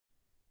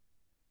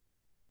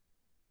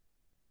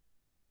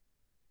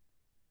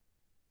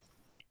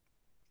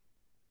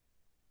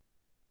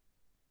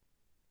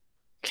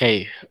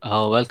Okay,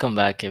 welcome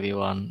back,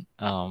 everyone.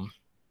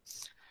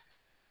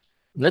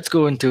 Let's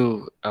go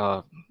into,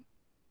 and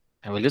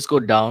we'll just go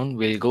down.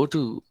 We'll go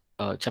to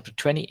chapter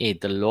 28,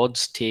 the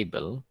Lord's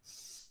Table,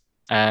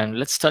 and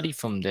let's study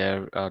from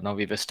there. Now,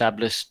 we've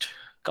established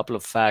a couple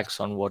of facts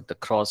on what the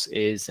cross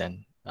is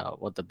and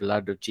what the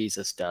blood of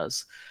Jesus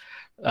does.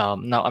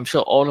 Now, I'm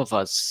sure all of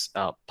us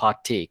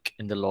partake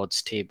in the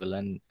Lord's table,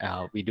 and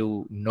we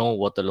do know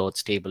what the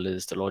Lord's table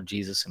is. The Lord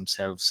Jesus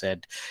himself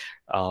said,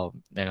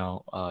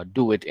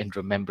 do it in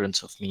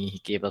remembrance of me. He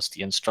gave us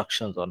the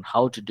instructions on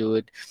how to do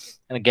it.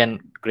 And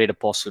again, great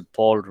apostle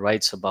Paul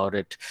writes about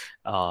it.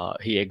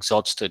 He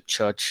exhorts the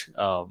church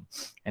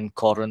in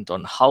Corinth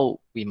on how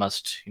we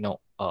must,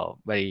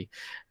 very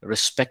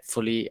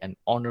respectfully and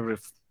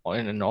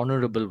in an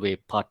honorable way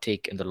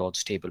partake in the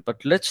Lord's table.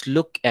 But let's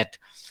look at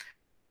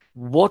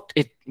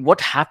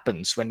what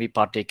happens when we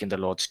partake in the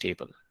Lord's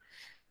table,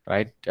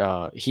 right?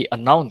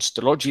 The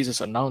Lord Jesus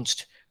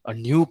announced a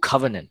new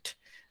covenant,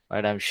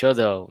 right? I'm sure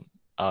the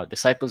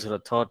disciples would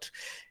have thought,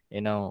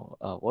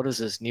 what is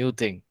this new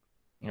thing?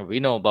 We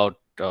know about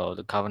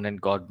the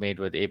covenant God made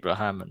with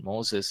Abraham and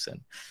Moses,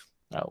 and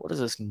what is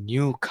this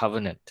new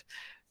covenant?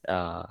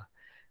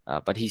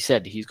 But he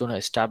said he's going to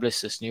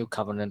establish this new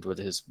covenant with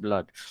his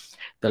blood.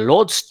 The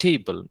Lord's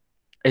table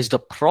is the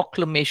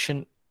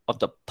proclamation of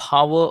the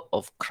power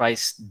of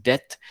Christ's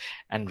death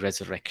and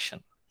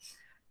resurrection,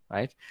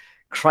 right?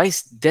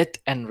 Christ's death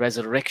and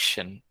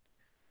resurrection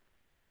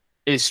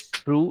is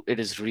true, it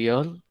is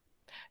real.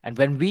 And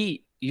when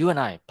you and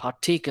I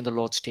partake in the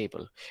Lord's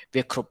table,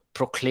 we're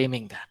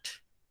proclaiming that.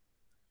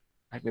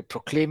 Right? We're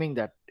proclaiming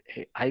that,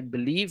 hey, I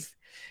believe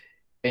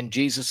in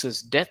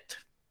Jesus's death.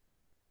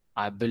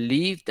 I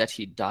believe that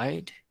he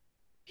died.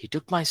 He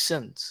took my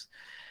sins.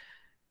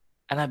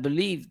 And I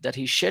believe that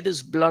he shed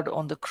his blood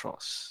on the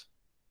cross.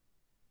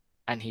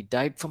 And he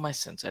died for my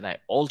sins. And I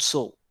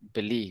also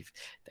believe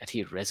that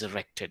he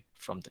resurrected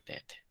from the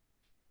dead.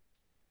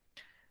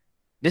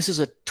 This is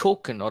a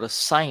token or a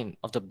sign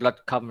of the blood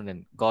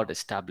covenant God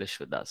established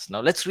with us.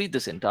 Now let's read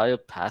this entire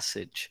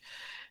passage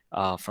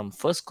from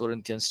 1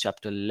 Corinthians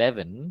chapter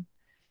 11,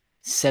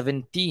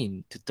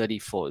 17 to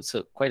 34. It's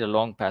quite a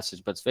long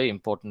passage, but it's very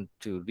important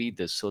to read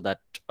this so that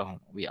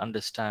we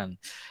understand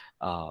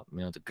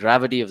the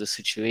gravity of the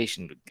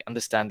situation,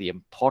 understand the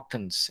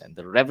importance and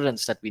the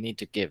reverence that we need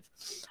to give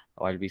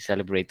while we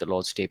celebrate the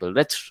Lord's table.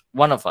 Let's,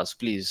 one of us,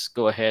 please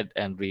go ahead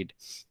and read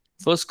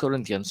 1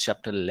 Corinthians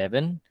chapter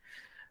 11,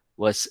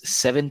 verse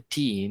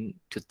 17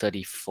 to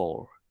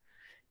 34.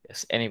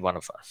 Yes, any one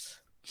of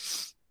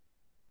us.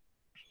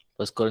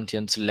 1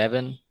 Corinthians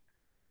 11,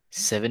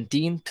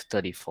 17 to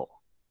 34.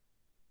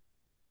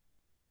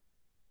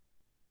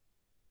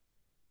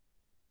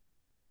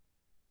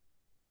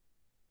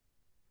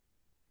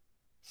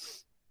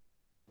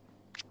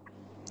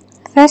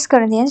 First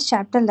Corinthians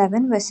chapter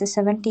 11 verses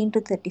 17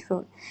 to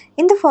 34.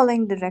 In the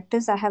following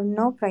directives I have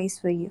no praise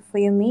for you, for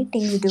your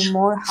meetings do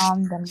more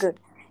harm than good.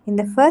 In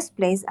the first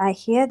place, I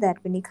hear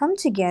that when you come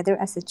together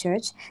as a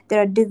church,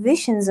 there are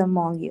divisions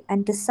among you,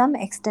 and to some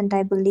extent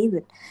I believe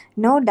it.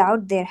 No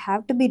doubt there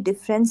have to be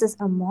differences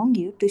among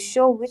you to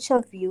show which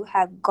of you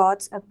have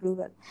God's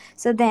approval.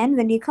 So then,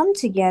 when you come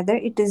together,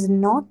 it is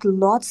not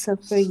Lord's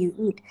supper you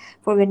eat,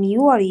 for when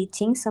you are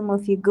eating, some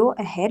of you go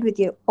ahead with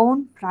your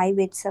own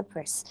private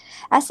suppers.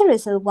 As a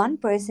result, one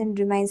person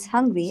remains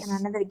hungry and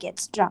another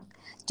gets drunk.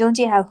 Don't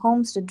you have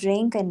homes to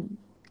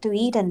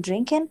eat and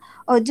drink in?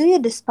 Or do you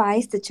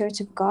despise the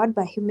church of God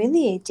by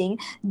humiliating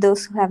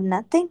those who have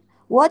nothing?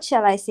 What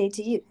shall I say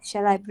to you?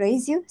 Shall I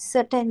praise you?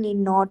 Certainly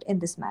not in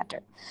this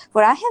matter.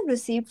 For I have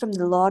received from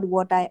the Lord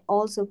what I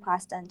also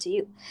passed on to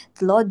you.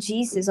 The Lord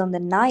Jesus, on the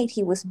night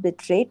he was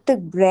betrayed,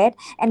 took bread,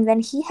 and when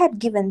he had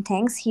given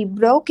thanks, he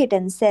broke it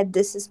and said,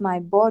 "This is my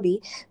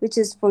body, which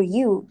is for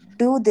you.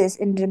 Do this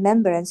in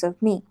remembrance of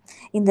me."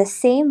 In the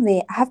same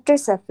way, after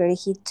supper,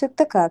 he took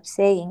the cup,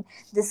 saying,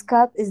 "This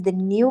cup is the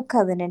new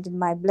covenant in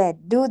my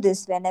blood. Do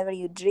this whenever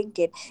you drink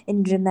it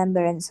in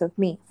remembrance of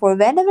me. For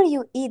whenever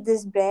you eat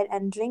this bread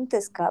and drink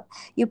this cup,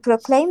 you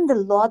proclaim the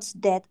Lord's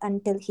death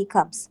until he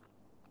comes.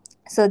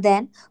 So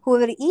then,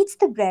 whoever eats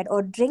the bread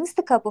or drinks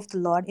the cup of the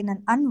Lord in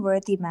an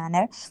unworthy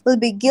manner will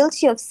be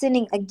guilty of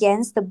sinning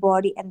against the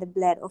body and the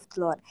blood of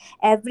the Lord.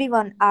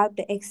 Everyone ought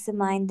to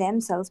examine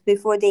themselves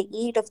before they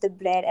eat of the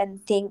bread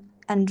and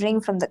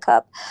drink from the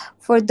cup.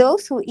 For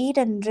those who eat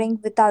and drink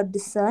without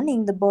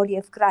discerning the body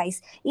of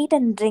Christ eat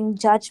and drink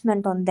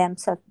judgment on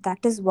themselves.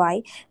 That is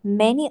why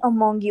many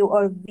among you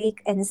are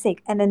weak and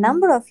sick, and a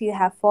number of you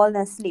have fallen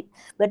asleep.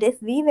 But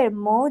if we were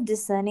more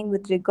discerning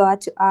with regard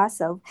to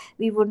ourselves,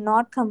 we would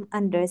not come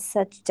under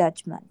such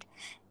judgment.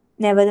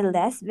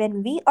 Nevertheless,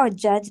 when we are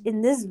judged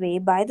in this way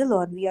by the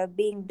Lord, we are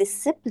being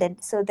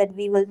disciplined so that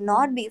we will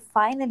not be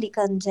finally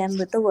condemned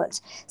with the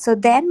world. So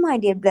then, my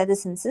dear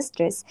brothers and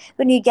sisters,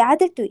 when you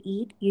gather to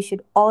eat, you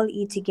should all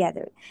eat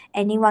together.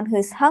 Anyone who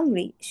is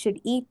hungry should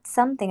eat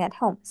something at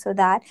home, so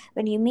that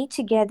when you meet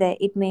together,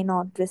 it may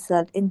not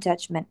result in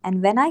judgment.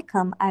 And when I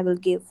come, I will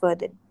give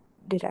further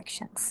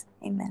directions.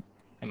 Amen.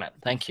 Amen.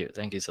 Thank you.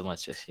 Thank you so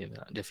much,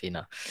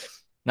 Defina.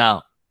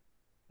 Now,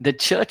 The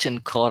church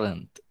in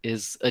Corinth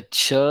is a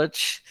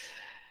church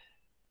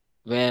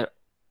where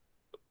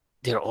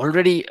they're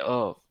already,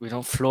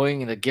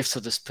 flowing in the gifts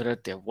of the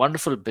Spirit. They're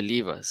wonderful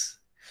believers.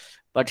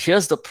 But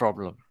here's the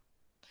problem: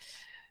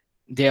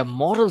 their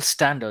moral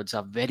standards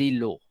are very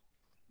low.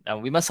 Now,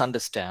 we must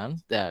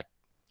understand that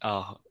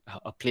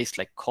a place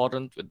like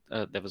Corinth,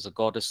 there was a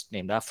goddess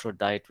named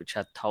Aphrodite, which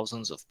had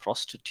thousands of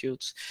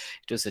prostitutes.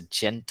 It was a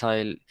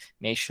Gentile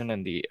nation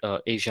in the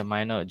Asia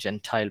Minor, a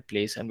Gentile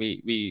place. And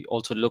we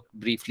also looked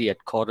briefly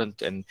at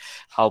Corinth and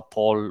how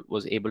Paul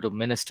was able to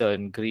minister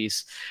in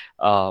Greece.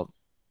 Uh,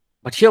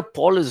 but here,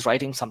 Paul is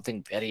writing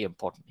something very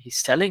important.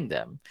 He's telling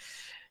them,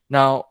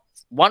 now,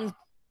 one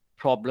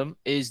problem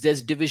is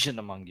there's division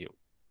among you.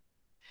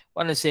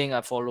 One is saying,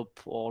 I follow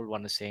Paul,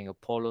 one is saying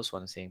Apollos,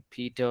 one is saying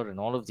Peter, and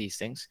all of these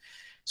things.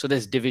 So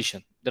there's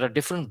division. There are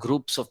different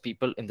groups of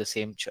people in the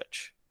same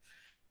church.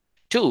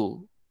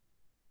 Two,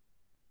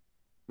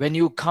 when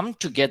you come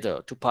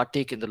together to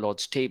partake in the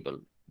Lord's table,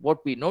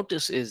 what we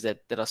notice is that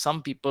there are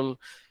some people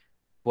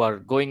who are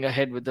going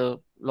ahead with the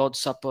Lord's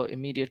Supper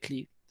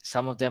immediately.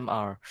 Some of them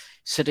are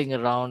sitting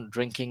around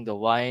drinking the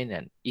wine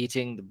and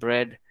eating the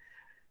bread.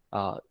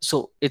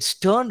 So it's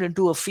turned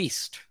into a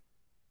feast,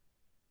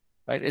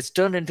 right? It's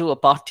turned into a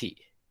party.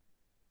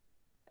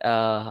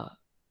 uh,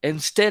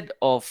 Instead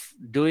of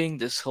doing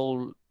this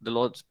whole the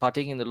Lord's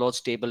partaking in the Lord's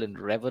table in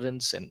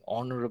reverence and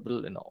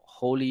honorable in a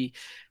holy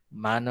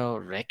manner,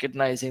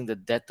 recognizing the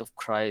death of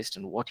Christ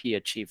and what He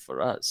achieved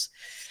for us,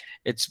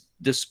 it's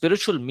the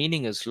spiritual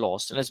meaning is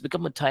lost, and it's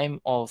become a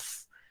time of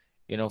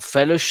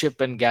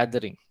fellowship and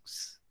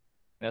gatherings.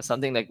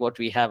 Something like what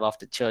we have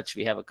after church.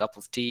 We have a cup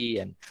of tea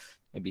and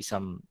maybe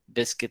some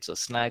biscuits or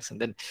snacks, and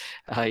then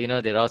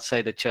they're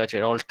outside the church,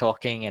 they're all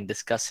talking and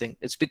discussing.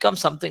 It's become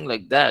something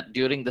like that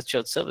during the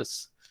church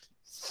service.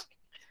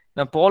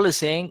 Now Paul is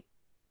saying,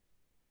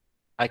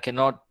 I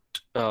cannot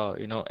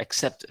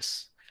accept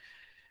this.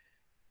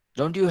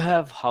 Don't you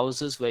have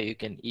houses where you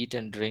can eat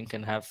and drink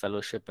and have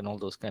fellowship and all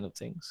those kind of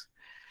things?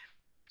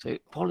 So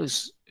Paul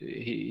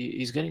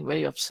he's getting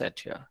very upset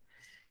here.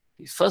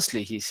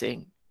 Firstly, he's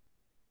saying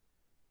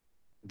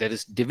there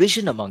is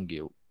division among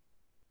you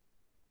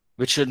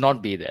which should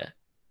not be there.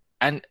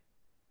 And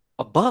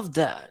above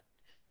that,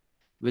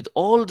 with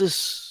all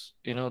this,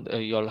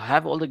 you'll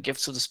have all the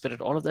gifts of the Spirit.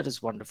 All of that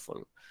is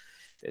wonderful.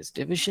 There's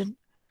division,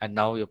 and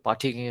now you're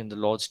partaking in the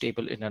Lord's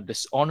table in a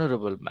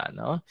dishonorable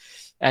manner.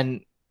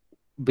 And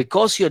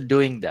because you're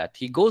doing that,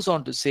 he goes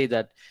on to say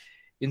that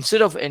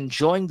instead of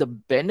enjoying the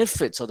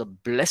benefits or the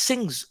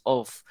blessings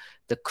of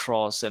the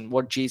cross and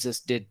what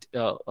Jesus did,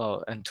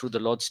 and through the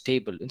Lord's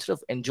table, instead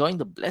of enjoying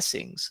the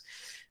blessings,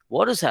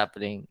 what is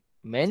happening?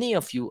 Many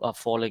of you are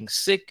falling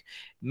sick.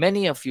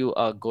 Many of you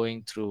are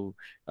going through,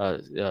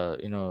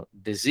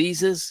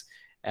 diseases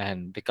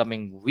and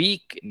becoming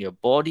weak in your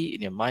body,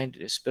 in your mind,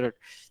 in your spirit.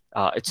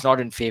 It's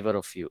not in favor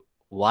of you.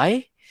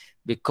 Why?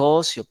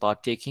 Because you're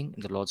partaking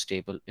in the Lord's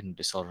table in a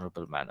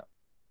dishonorable manner.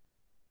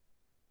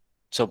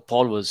 So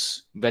Paul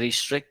was very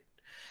strict.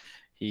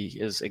 He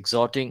is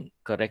exhorting,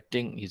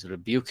 correcting, he's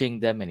rebuking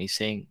them, and he's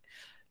saying,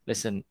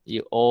 listen,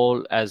 you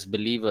all as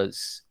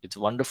believers, it's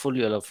wonderful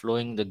you are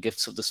flowing the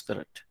gifts of the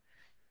Spirit.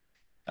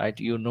 Right?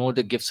 You know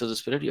the gifts of the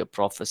Spirit, you're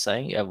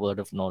prophesying, you have word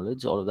of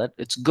knowledge, all of that.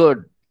 It's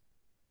good.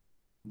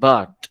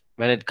 But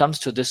when it comes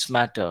to this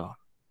matter,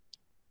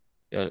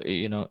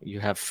 you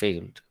have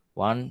failed.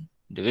 One,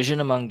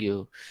 division among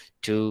you.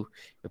 Two,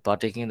 you're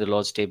partaking in the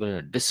Lord's table in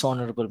a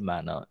dishonorable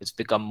manner. It's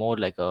become more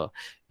like a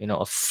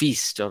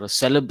feast or a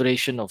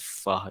celebration of,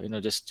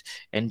 just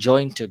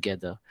enjoying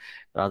together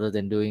rather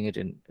than doing it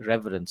in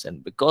reverence.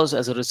 And because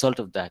as a result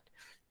of that,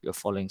 you're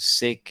falling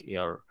sick,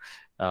 you're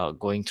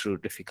going through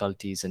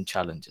difficulties and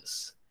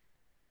challenges.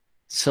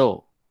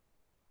 So,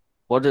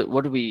 what do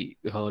we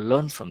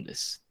learn from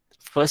this?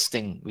 First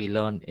thing we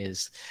learn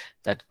is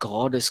that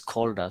God has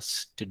called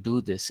us to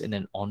do this in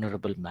an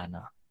honorable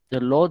manner. The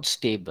Lord's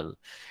table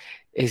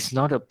is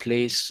not a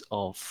place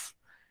of,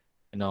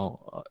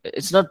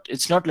 it's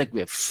not like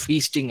we're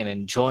feasting and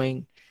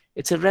enjoying.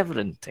 It's a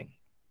reverent thing.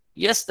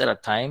 Yes, there are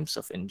times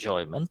of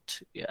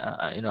enjoyment,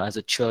 as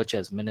a church,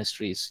 as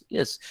ministries.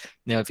 Yes,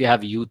 if you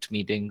have youth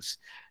meetings,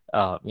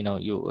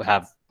 you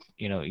have,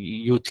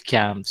 youth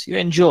camps, you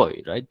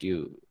enjoy, right?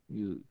 You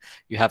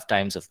have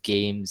times of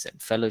games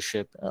and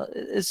fellowship.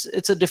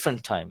 It's a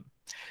different time.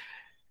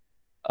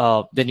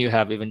 Then you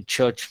have even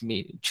church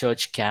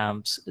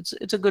camps.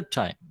 It's a good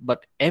time.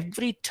 But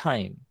every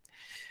time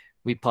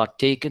we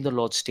partake in the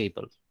Lord's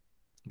table,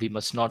 we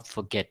must not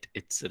forget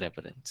its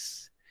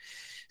reverence.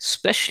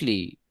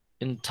 Especially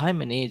in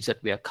time and age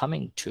that we are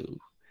coming to,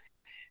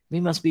 we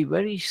must be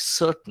very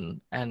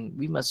certain, and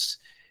we must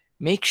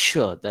make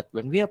sure that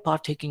when we are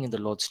partaking in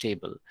the Lord's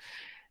table,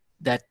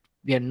 that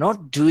we are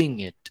not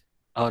doing it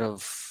out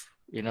of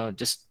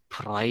just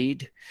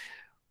pride,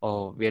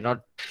 or we are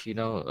not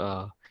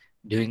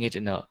doing it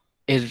in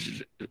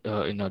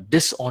a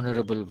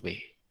dishonorable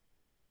way.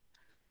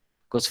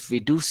 Because if we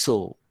do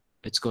so,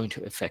 it's going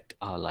to affect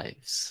our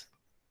lives.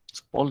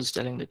 So Paul is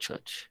telling the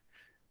church,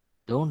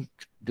 don't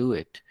do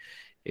it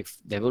If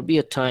there will be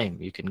a time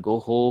you can go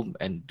home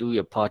and do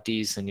your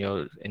parties and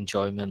your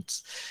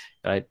enjoyments,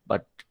 right?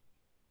 But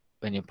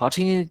when you're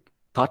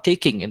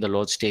partaking in the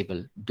Lord's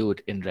table, do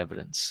it in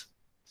reverence,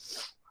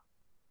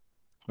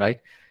 right?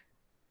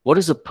 What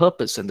is the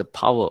purpose and the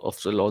power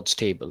of the Lord's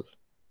table?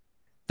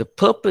 The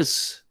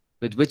purpose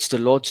with which the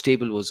Lord's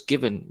table was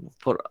given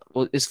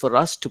is for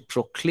us to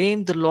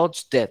proclaim the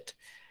Lord's death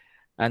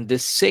and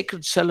this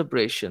sacred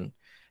celebration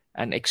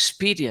and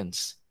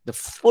experience the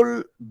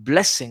full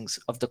blessings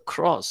of the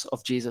cross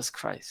of Jesus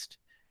Christ.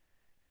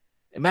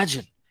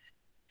 Imagine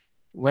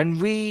when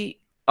we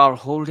are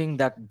holding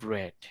that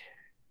bread,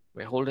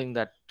 we're holding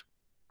that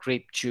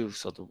grape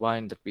juice or the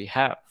wine that we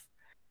have.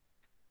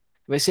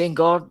 We're saying,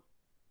 God,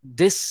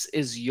 this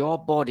is your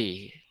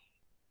body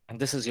and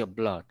this is your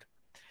blood.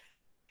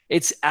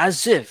 It's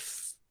as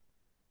if,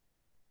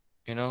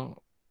 you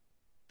know,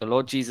 the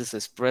Lord Jesus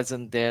is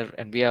present there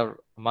and we are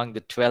among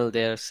the 12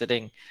 there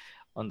sitting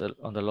on the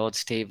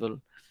Lord's table.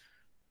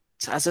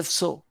 It's as if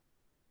so.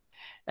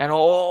 And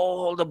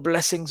all the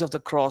blessings of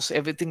the cross,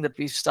 everything that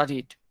we've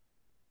studied,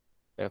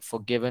 we are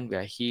forgiven, we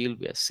are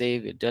healed, we are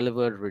saved, we are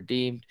delivered,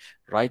 redeemed,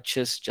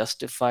 righteous,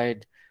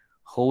 justified,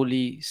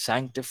 holy,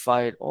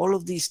 sanctified. All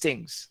of these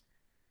things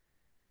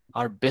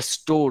are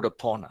bestowed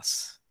upon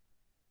us,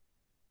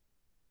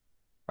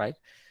 right?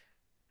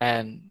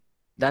 And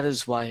that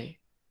is why,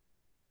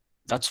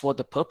 that's what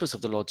the purpose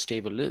of the Lord's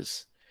table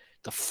is.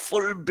 The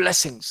full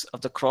blessings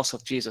of the cross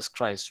of Jesus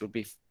Christ will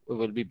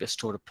be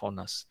bestowed upon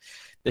us.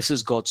 This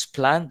is God's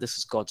plan. This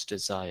is God's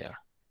desire,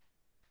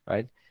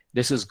 right?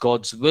 This is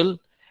God's will,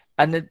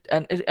 and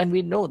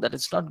we know that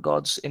it's not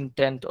God's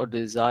intent or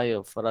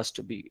desire for us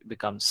to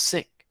become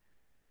sick,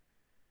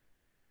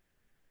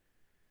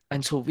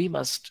 and so we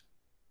must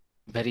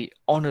very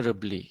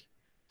honorably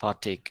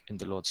partake in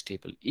the Lord's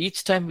table.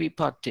 Each time we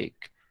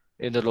partake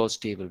in the Lord's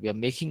table, we are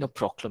making a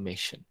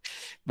proclamation.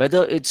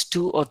 Whether it's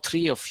 2 or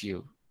 3 of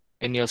you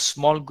in your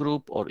small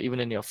group or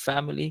even in your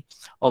family,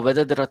 or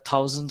whether there are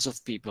thousands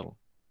of people,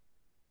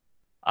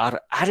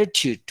 our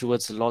attitude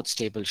towards the Lord's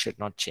table should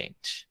not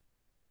change.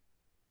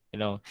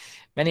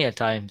 Many a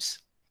times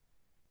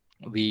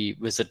we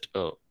visit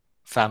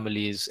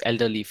families,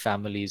 elderly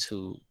families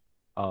who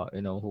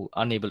who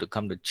are unable to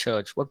come to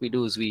church. What we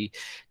do is we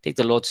take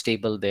the Lord's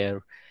table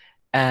there,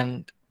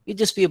 and it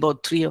just be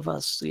about 3 of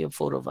us, 3 or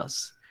 4 of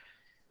us.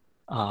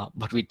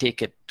 But we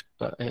take it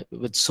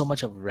with so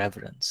much of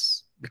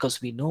reverence,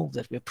 because we know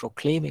that we're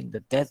proclaiming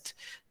the death,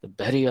 the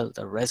burial,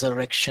 the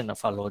resurrection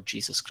of our Lord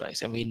Jesus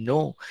Christ. And we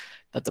know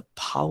that the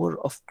power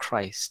of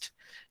Christ,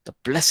 the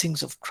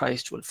blessings of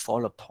Christ will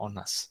fall upon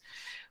us.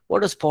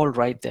 What does Paul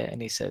write there?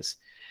 And he says,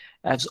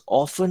 as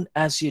often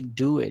as you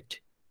do it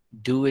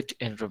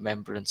in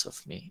remembrance of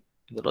me.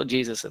 The Lord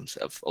Jesus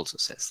himself also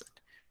says that.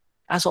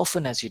 As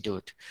often as you do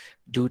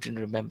it in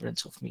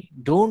remembrance of me.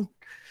 Don't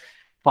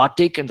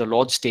partake in the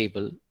Lord's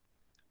table,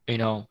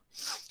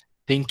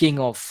 thinking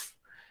of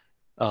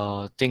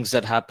things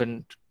that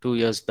happened 2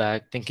 years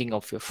back, thinking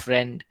of your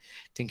friend,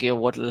 thinking of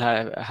what will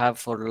I have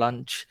for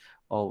lunch,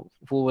 or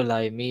who will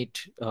I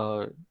meet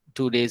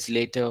 2 days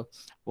later,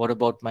 what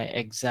about my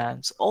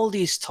exams, all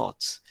these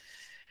thoughts,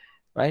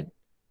 right?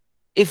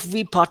 If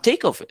we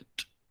partake of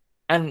it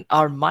and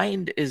our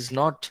mind is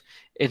not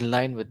in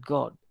line with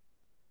God,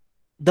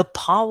 the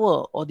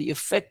power or the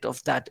effect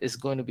of that is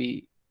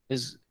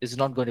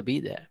not going to be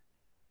there.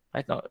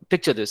 Right? Now,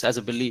 picture this: as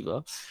a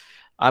believer,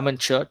 I'm in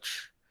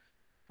church,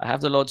 I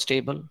have the Lord's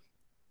table,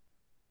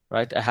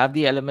 right? I have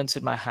the elements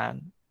in my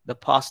hand. The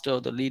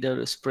pastor, the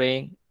leader is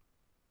praying,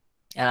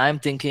 and I'm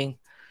thinking,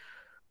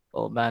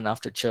 oh man,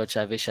 after church,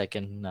 I wish I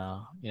can,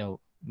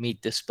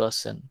 meet this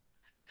person,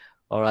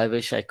 or I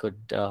wish I could,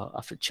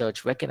 after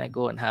church, where can I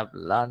go and have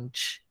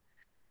lunch?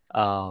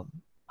 Um,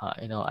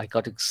 I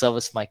got to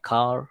service my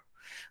car.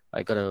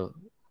 I got to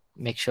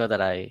make sure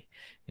that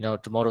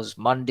tomorrow's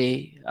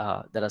Monday.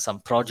 There are some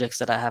projects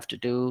that I have to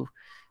do.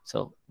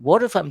 So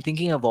what if I'm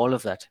thinking of all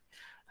of that?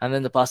 And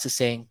then the pastor is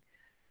saying,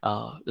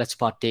 let's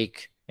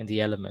partake in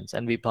the elements,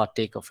 and we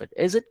partake of it.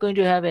 Is it going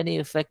to have any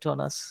effect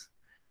on us?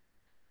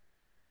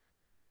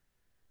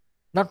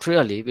 Not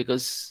really,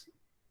 because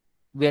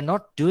we are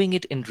not doing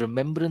it in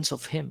remembrance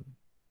of him.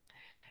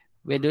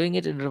 We're doing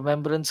it in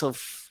remembrance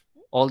of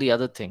all the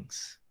other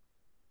things.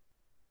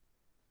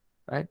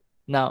 Right?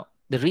 Now,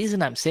 the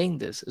reason I'm saying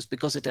this is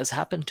because it has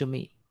happened to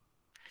me.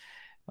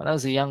 When I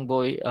was a young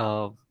boy,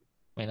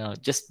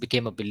 just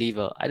became a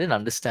believer, I didn't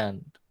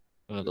understand,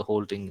 the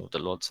whole thing of the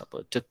Lord's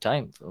Supper. It took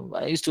time. So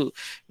I used to,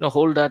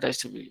 hold that. I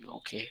used to be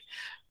okay.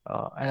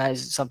 And I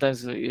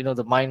sometimes,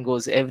 the mind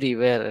goes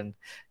everywhere,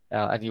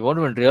 and you won't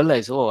even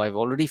realize, oh, I've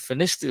already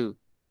finished the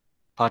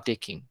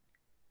partaking.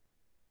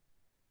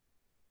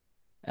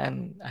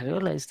 And I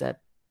realized that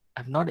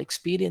I'm not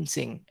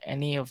experiencing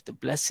any of the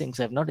blessings.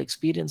 I'm not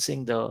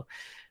experiencing the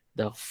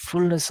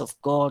fullness of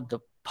God, the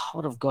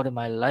power of God in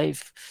my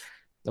life,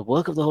 the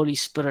work of the Holy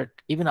Spirit,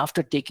 even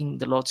after taking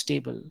the Lord's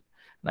table.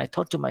 And I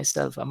thought to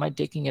myself, am I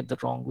taking it the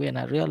wrong way? And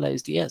I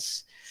realized,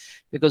 yes,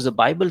 because the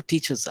Bible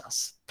teaches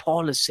us,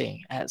 Paul is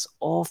saying, as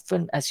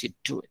often as you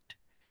do it,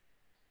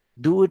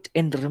 Do it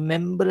in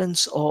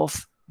remembrance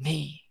of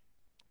me.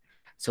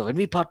 So when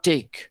we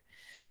partake,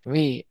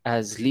 we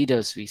as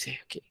leaders, we say,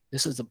 okay,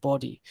 this is the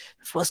body.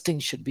 The first thing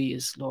should be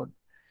is, Lord,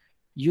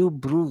 you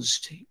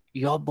bruised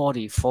your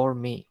body for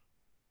me.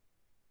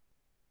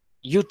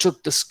 You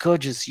took the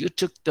scourges, you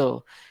took the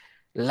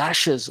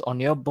lashes on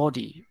your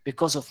body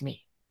because of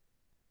me.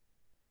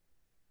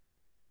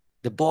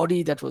 The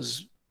body that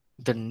was,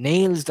 the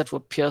nails that were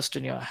pierced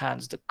in your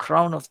hands, the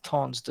crown of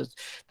thorns, the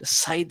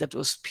side that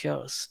was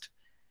pierced,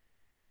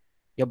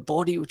 your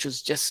body which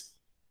was just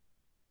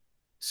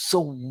so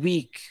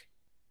weak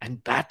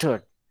and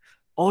battered,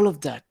 all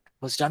of that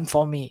was done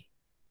for me.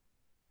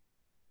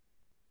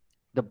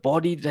 The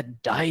body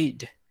that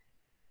died,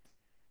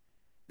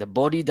 the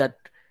body that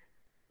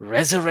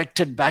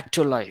resurrected back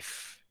to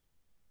life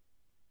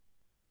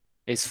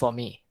is for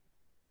me.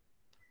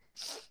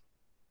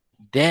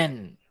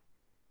 Then,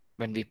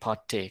 when we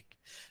partake,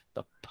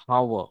 the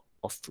power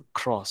of the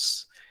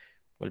cross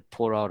will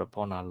pour out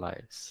upon our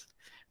lives.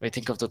 When we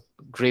think of the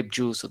grape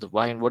juice or the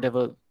wine,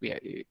 whatever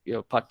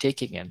you're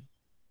partaking in,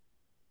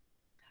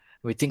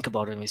 we think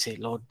about it and we say,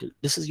 Lord,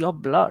 this is your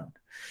blood.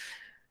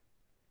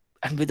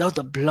 And without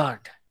the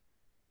blood,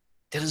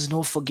 there is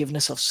no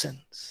forgiveness of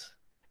sins.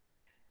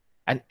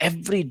 And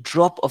every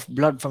drop of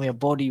blood from your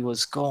body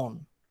was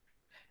gone,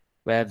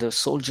 where the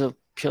soldier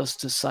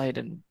pierced his side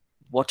and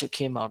water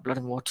came out, blood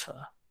and water.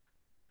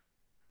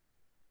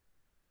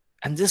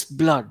 And this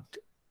blood,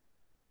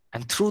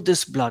 and through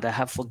this blood, I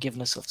have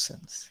forgiveness of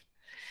sins.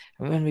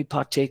 And when we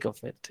partake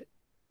of it,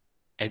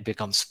 it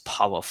becomes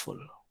powerful.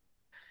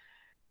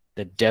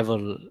 The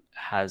devil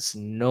has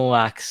no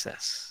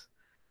access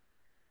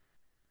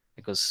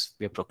because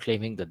we are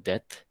proclaiming the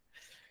death,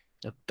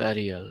 the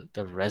burial,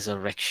 the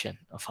resurrection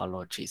of our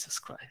Lord Jesus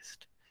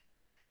Christ.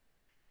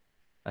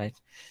 Right?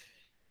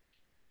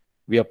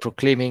 We are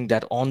proclaiming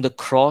that on the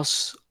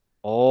cross,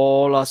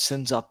 all our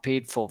sins are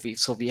paid for.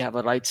 So we have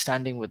a right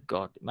standing with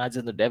God.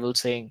 Imagine the devil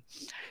saying,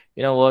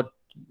 you know what,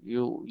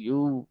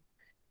 you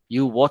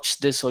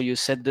watched this or you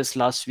said this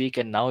last week,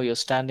 and now you're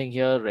standing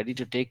here ready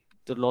to take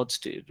the Lord's,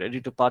 ready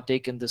to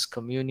partake in this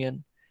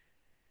communion.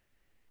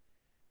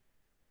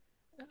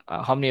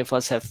 How many of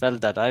us have felt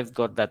that? I've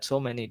got that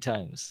so many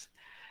times.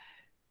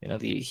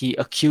 He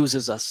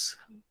accuses us.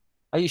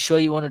 Are you sure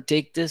you want to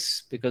take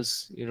this?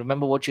 Because you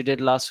remember what you did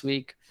last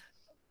week?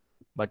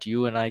 But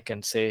you and I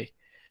can say,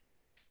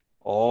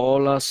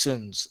 all our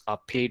sins are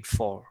paid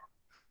for,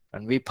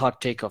 and we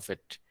partake of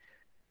it.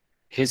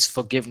 His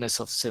forgiveness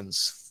of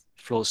sins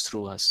flows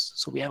through us.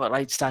 So we have a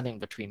right standing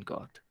between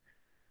God.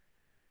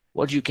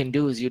 What you can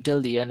do is you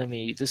tell the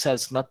enemy, this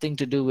has nothing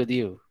to do with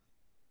you.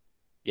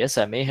 Yes,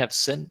 I may have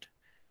sinned,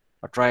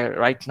 but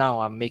right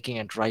now I'm making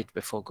it right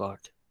before God.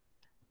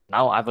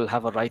 Now I will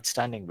have a right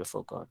standing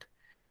before God.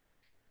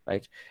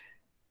 Right?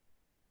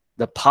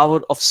 The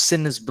power of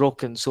sin is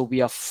broken, so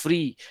we are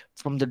free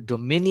from the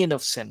dominion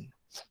of sin.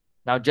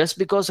 Now, just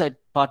because I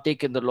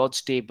partake in the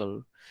Lord's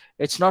table,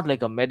 it's not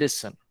like a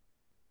medicine.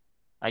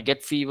 I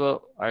get fever,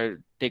 I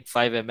take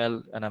 5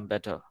 ml and I'm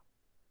better.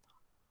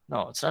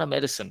 No, it's not a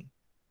medicine.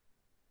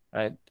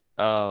 Right?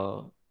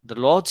 The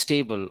Lord's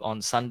table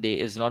on Sunday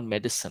is not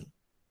medicine.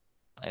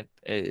 Right?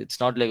 It's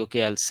not like,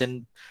 okay, I'll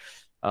sin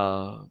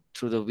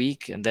through the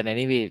week, and then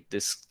anyway,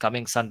 this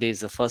coming Sunday is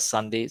the first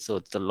Sunday, so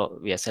it's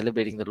we are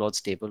celebrating the Lord's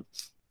table.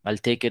 I'll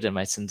take it and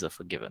my sins are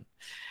forgiven.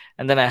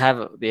 And then I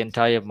have the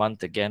entire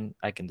month again.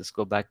 I can just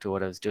go back to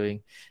what I was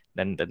doing.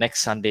 Then the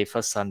next Sunday,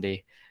 first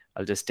Sunday,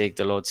 I'll just take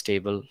the Lord's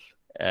table.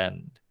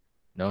 And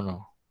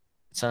no,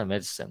 it's not a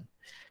medicine.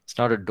 It's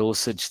not a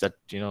dosage that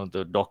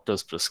the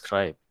doctors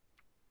prescribe.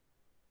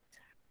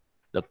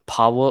 The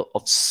power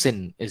of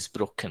sin is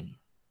broken.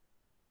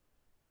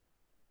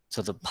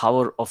 So the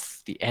power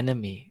of the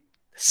enemy,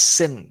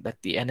 sin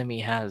that the enemy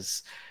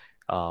has,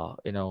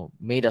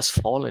 made us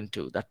fall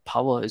into, that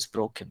power is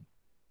broken.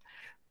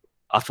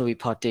 After we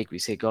partake, we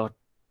say, God,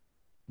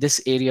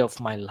 this area of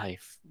my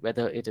life,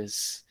 whether it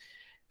is,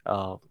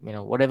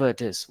 whatever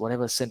it is,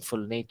 whatever sinful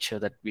nature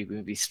that we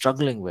will be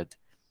struggling with,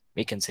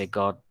 we can say,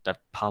 God, that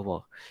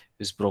power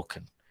is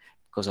broken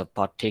because of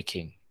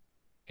partaking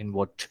in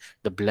what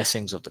the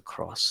blessings of the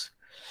cross.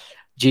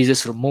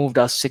 Jesus removed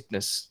our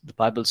sickness. The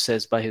Bible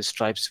says by his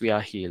stripes we are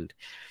healed.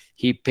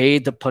 He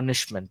paid the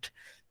punishment.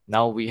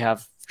 Now we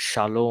have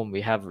shalom,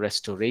 we have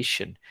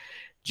restoration.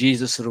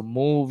 Jesus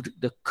removed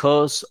the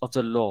curse of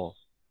the law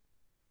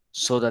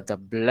so that the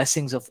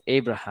blessings of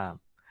Abraham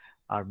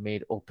are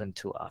made open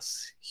to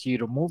us. He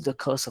removed the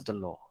curse of the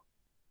law.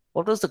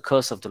 What was the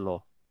curse of the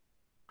law?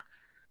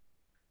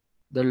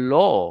 The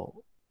law,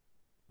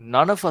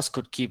 none of us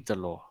could keep the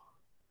law.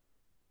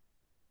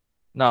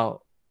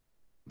 Now,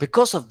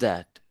 because of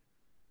that,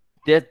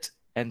 death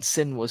and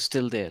sin was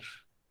still there.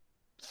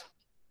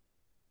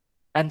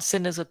 And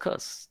sin is a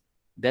curse.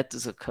 Death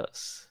is a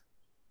curse.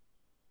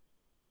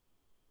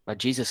 But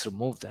Jesus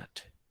removed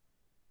that.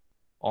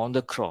 On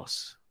the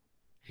cross,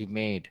 he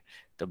made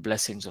the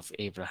blessings of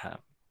Abraham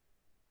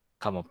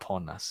come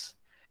upon us.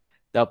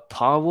 The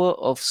power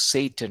of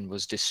Satan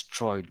was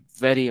destroyed.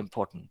 Very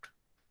important.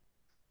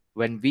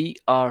 When we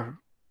are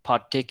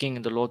partaking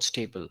in the Lord's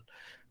table,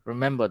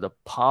 remember the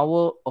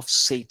power of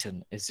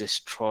Satan is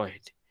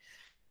destroyed,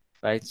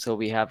 right? So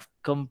we have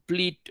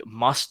complete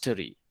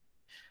mastery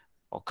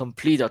or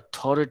complete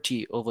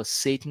authority over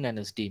Satan and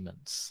his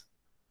demons.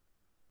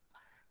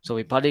 So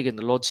we partake in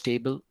the Lord's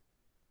table,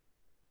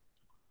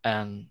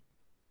 and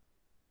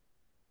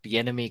the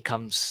enemy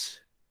comes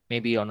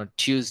maybe on a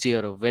Tuesday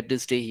or a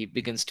Wednesday, he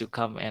begins to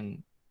come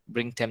and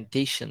bring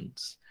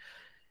temptations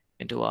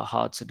into our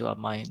hearts, into our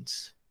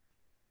minds.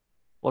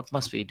 What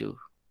must we do?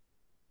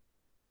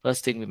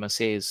 First thing we must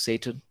say is,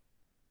 Satan,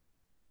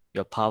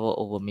 your power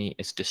over me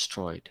is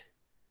destroyed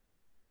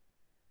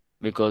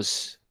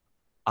because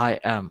I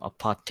am a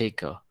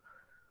partaker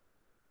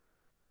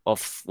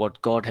of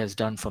what God has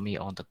done for me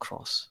on the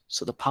cross.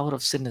 So the power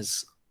of sin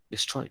is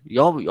destroyed.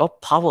 Your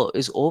power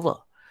is over.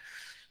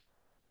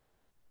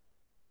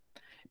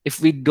 If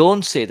we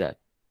don't say that,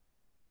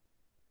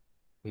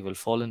 we will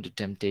fall into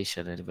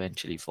temptation and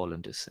eventually fall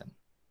into sin.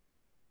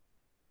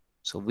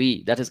 So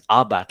that is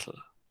our battle.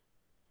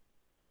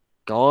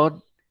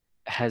 God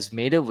has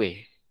made a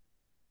way,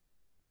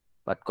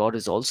 but God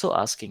is also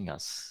asking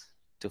us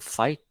to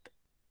fight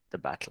the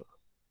battle.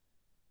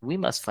 We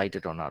must fight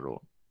it on our own.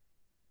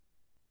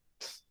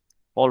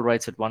 Paul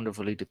writes it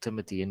wonderfully to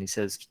Timothy, and he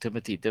says to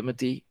Timothy,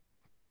 Timothy,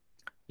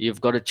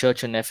 you've got a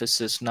church in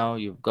Ephesus now,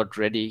 you've got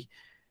ready.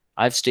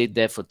 I've stayed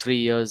there for 3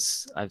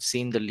 years. I've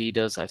seen the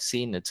leaders. I've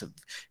seen it's a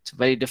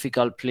very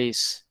difficult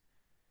place.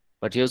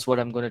 But here's what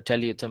I'm going to tell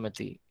you,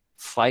 Timothy.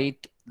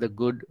 Fight the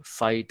good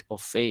fight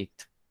of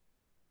faith.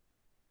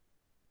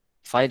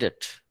 Fight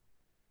it.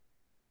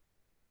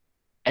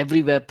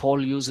 Everywhere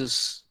Paul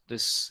uses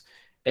this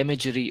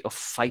imagery of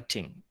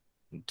fighting.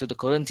 To the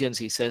Corinthians,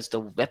 he says,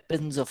 the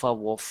weapons of our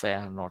warfare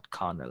are not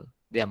carnal,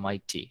 they are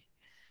mighty.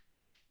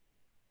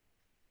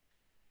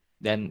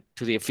 Then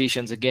to the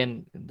Ephesians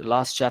again, in the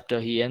last chapter,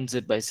 he ends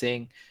it by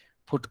saying,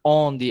 put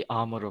on the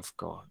armor of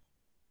God.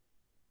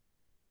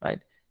 Right?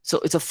 So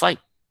it's a fight.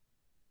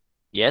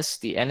 Yes,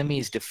 the enemy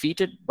is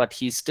defeated, but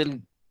he's still,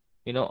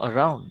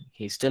 around.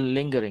 He's still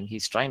lingering.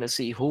 He's trying to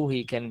see who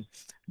he can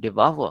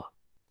devour.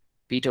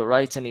 Peter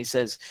writes and he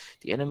says,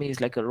 the enemy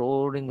is like a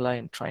roaring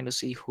lion trying to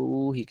see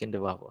who he can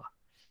devour.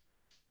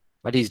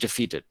 But he's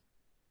defeated.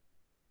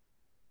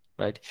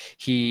 Right?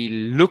 He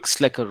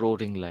looks like a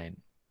roaring lion,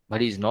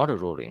 but he's not a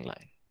roaring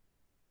lion.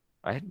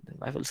 Right? The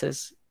Bible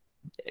says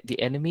the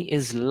enemy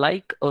is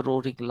like a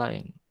roaring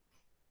lion.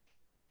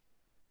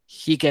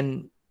 He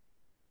can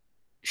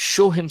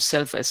show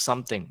himself as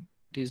something.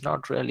 He's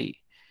not really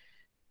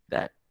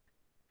that.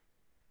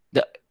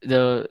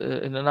 The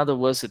in another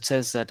verse it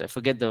says that, I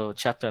forget the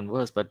chapter and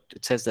verse, but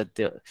it says that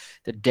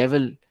the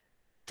devil, I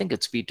think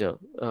it's Peter,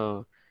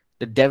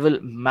 the devil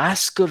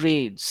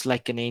masquerades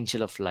like an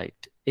angel of light.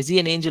 Is he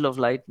an angel of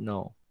light?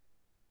 No,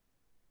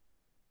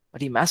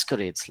 but he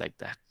masquerades like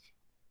that.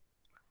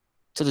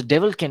 So the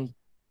devil can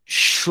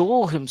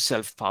show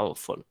himself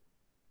powerful.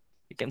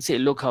 He can say,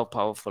 look how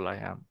powerful I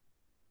am,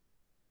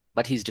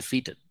 but he's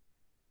defeated.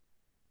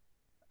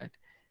 Right?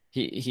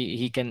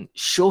 He can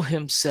show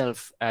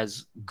himself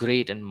as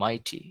great and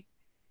mighty.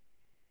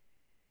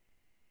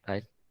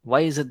 Right?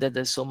 Why is it that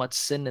there's so much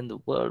sin in the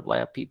world? Why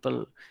are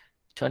people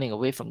turning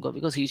away from God?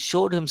 Because he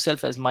showed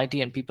himself as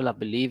mighty and people are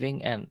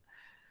believing and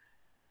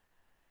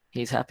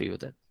he's happy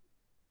with it.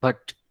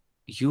 But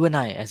you and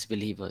I as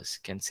believers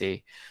can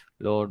say,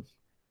 Lord,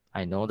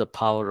 I know the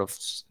power of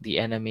the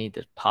enemy,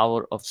 the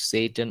power of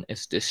Satan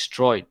is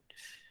destroyed.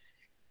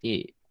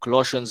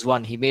 Colossians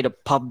 1, he made a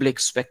public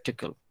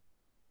spectacle,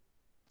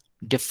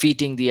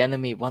 defeating the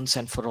enemy once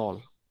and for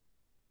all.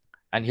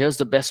 And here's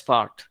the best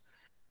part.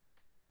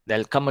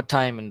 There'll come a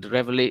time in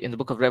the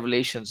book of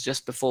Revelations,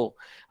 just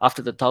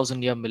after the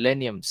 1,000-year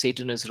millennium,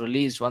 Satan is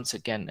released once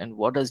again. And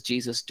what does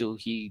Jesus do?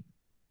 He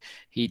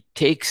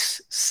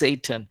takes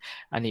Satan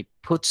and he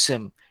puts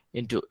him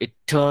into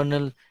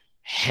eternal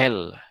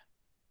hell,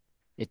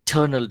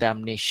 eternal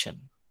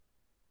damnation.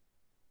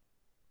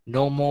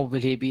 No more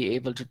will he be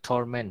able to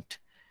torment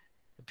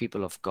the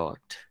people of God.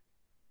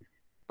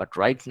 But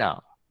right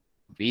now,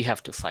 we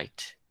have to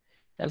fight.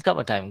 There'll come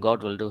a time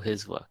God will do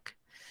his work.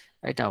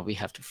 Right now, we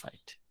have to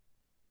fight.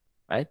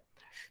 Right?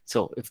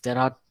 So if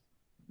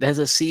there's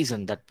a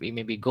season that we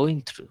may be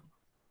going through,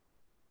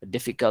 a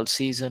difficult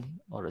season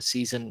or a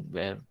season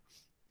where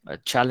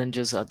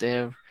challenges are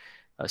there,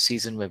 a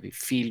season where we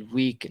feel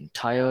weak and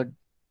tired,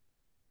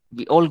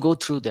 we all go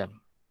through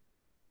them.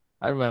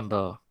 I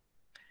remember,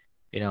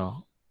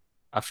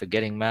 after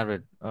getting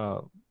married,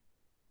 I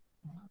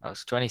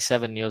was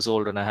 27 years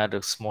old and I had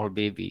a small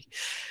baby.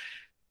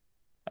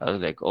 I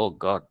was like, oh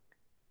God,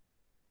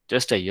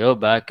 just a year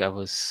back, I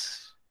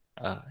was,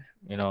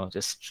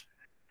 just,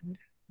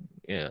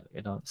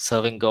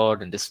 serving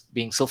God and just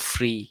being so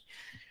free.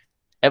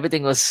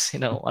 Everything was,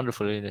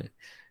 wonderful.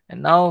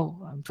 And now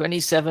I'm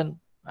 27.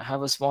 I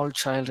have a small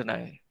child and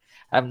I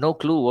have no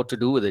clue what to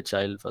do with a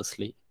child,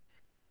 firstly.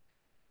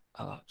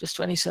 Just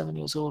 27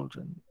 years old.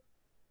 And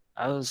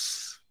I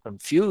was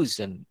confused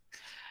and,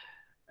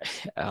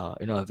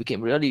 I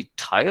became really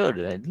tired.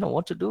 I didn't know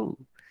what to do.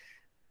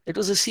 It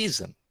was a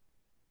season,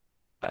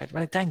 right? And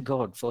I thank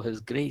God for His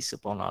grace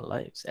upon our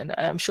lives. And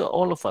I'm sure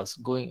all of us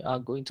are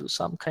going through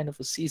some kind of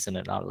a season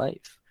in our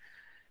life.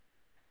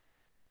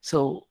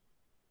 So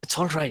it's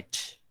all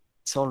right.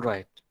 It's all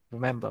right.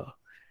 Remember,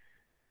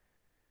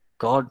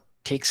 God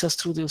takes us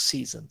through those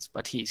seasons,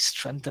 but He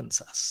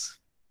strengthens us,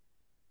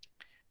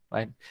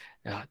 right?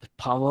 The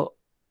power,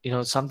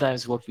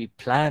 sometimes what we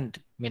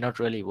planned may not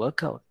really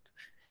work out,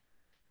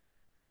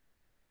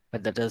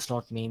 but that does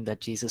not mean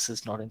that Jesus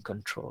is not in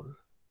control.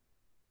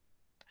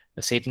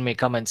 Satan may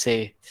come and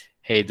say,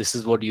 hey, this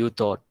is what you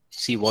thought.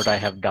 See what I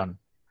have done.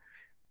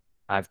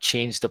 I've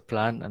changed the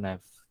plan and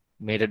I've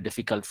made it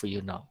difficult for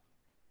you now.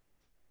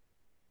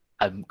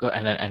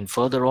 And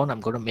further on,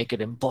 I'm going to make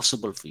it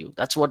impossible for you.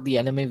 That's what the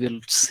enemy will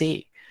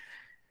say.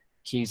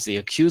 He's the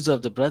accuser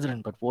of the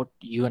brethren. But what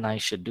you and I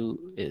should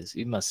do is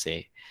we must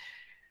say,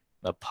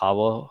 the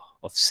power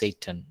of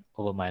Satan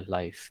over my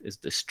life is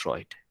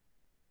destroyed.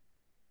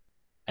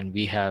 And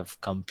we have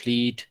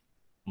complete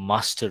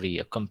mastery,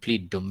 a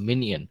complete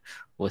dominion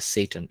over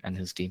Satan and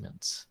his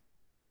demons.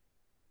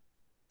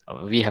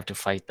 We have to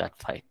fight that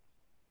fight.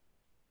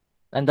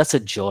 And that's a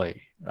joy,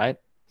 right?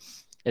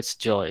 It's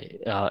joy.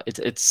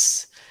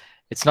 It's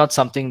not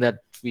something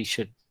that we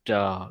should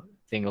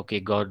think, okay,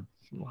 God,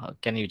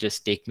 can you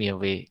just take me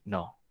away?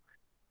 No.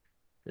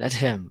 Let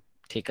Him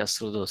take us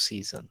through those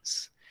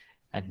seasons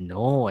and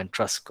know and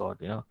trust God,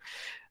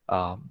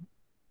 um,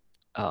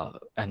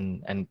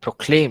 and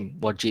proclaim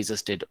what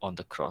Jesus did on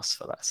the cross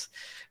for us.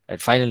 And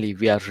finally,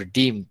 we are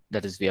redeemed,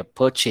 that is, we are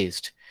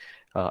purchased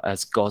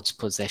as God's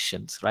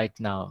possessions. Right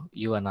now,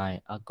 you and I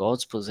are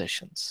God's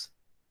possessions.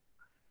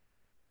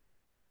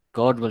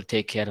 God will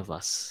take care of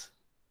us.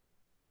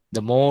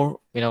 The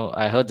more,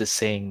 I heard this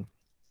saying,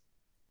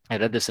 I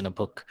read this in a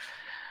book.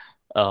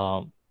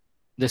 Um,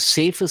 the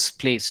safest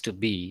place to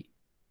be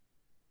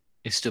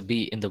is to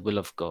be in the will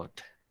of God,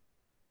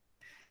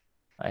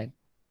 right?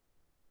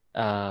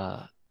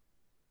 Uh,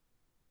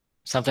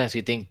 Sometimes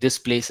we think this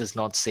place is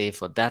not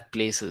safe or that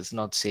place is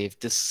not safe,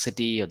 this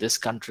city or this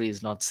country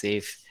is not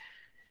safe.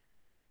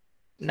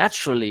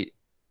 Naturally,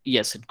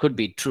 yes, it could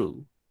be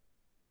true.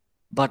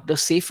 But the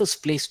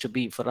safest place to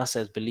be for us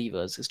as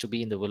believers is to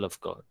be in the will of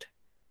God,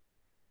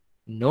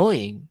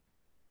 knowing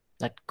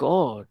that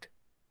God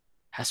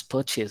has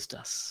purchased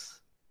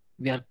us.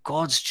 We are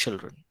God's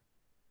children.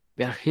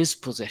 We are His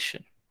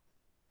possession.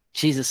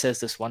 Jesus says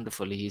this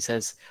wonderfully. He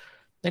says,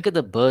 look at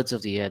the birds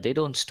of the air. They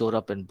don't store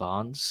up in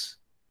barns,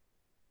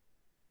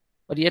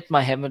 but yet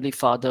my heavenly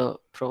Father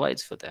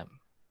provides for them.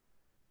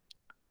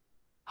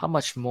 How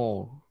much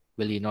more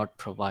will He not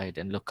provide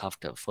and look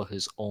after for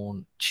His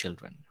own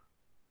children?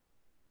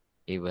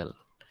 He will.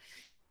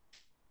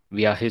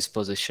 We are His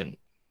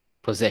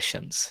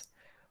possessions.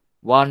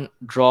 One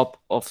drop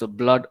of the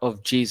blood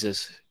of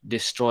Jesus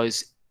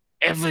destroys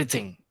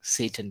everything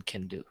Satan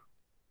can do.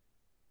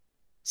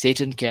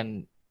 Satan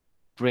can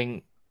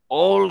bring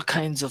all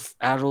kinds of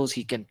arrows.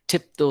 He can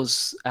tip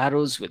those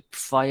arrows with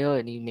fire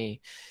and he may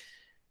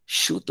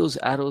shoot those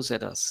arrows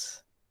at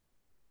us.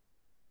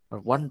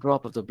 But one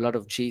drop of the blood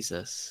of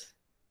Jesus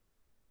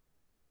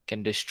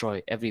can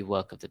destroy every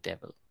work of the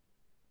devil.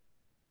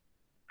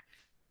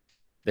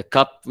 The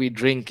cup we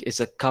drink is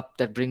a cup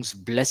that brings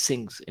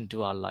blessings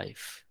into our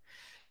life.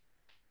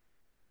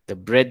 The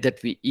bread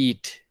that we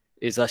eat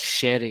is us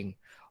sharing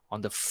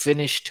on the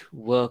finished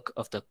work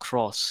of the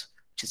cross,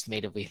 which is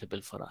made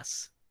available for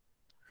us.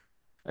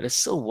 It is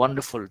so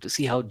wonderful to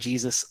see how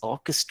Jesus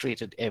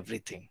orchestrated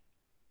everything.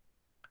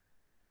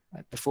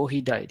 Before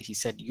He died, He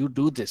said, you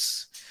do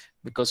this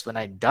because when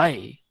I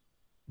die,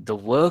 the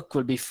work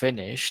will be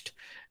finished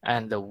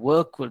and the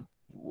work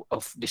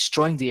of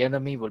destroying the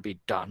enemy will be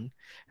done.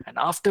 And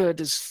after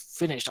it is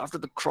finished, after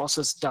the cross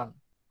is done,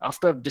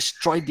 after I've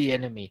destroyed the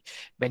enemy,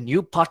 when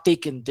you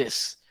partake in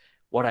this,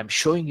 what I'm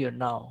showing you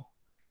now,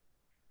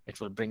 it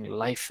will bring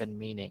life and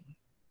meaning.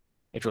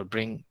 It will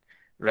bring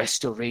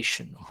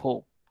restoration,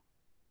 hope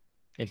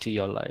into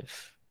your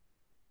life.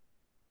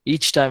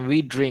 Each time we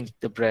eat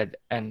the bread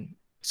and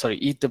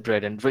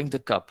drink the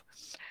cup,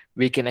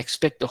 we can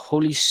expect the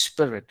Holy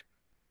Spirit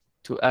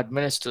to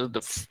administer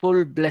the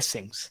full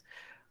blessings,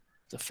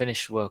 the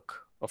finished work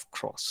of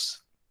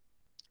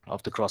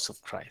the cross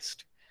of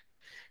Christ.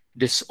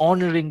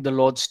 Dishonoring the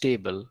Lord's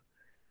table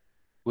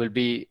will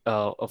be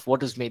of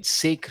what is made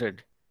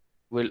sacred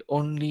will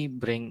only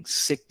bring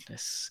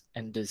sickness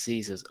and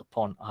diseases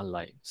upon our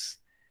lives,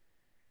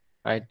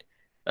 right?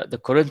 The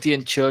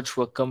Corinthian church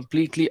were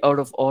completely out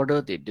of order.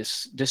 They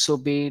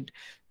disobeyed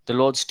the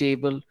Lord's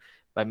table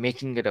by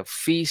making it a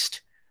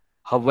feast.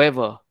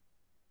 However,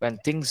 when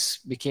things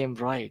became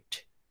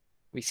right,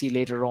 we see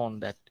later on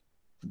that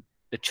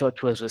the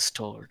church was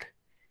restored.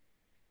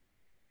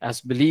 As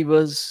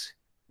believers,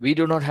 we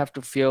do not have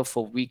to fear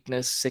for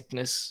weakness,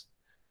 sickness,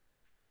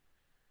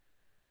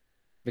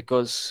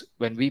 because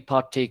when we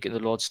partake in the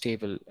Lord's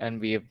table and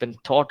we have been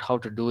taught how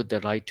to do it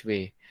the right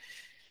way,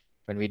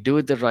 when we do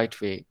it the right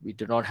way, we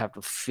do not have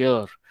to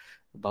fear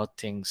about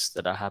things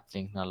that are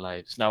happening in our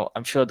lives. Now,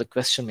 I'm sure the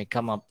question may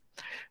come up,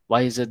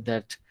 why is it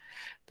that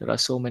There are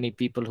so many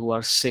people who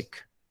are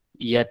sick,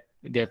 yet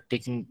they're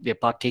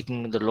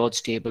partaking in the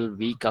Lord's table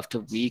week after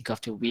week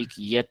after week,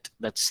 yet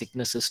that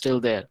sickness is still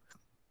there.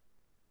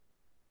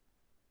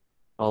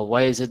 Or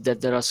why is it that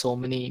there are so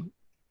many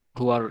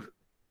who are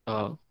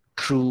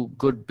true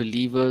good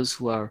believers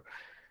who are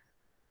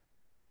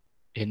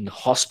in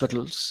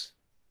hospitals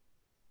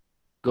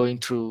going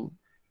through,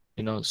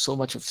 so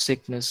much of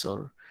sickness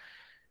or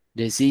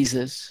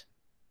diseases?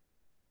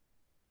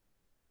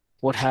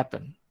 What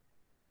happened?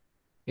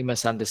 We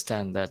must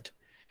understand that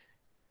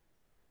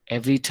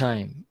every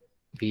time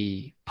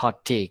we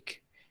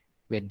partake,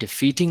 we're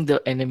defeating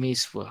the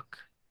enemy's work,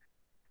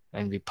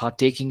 and we're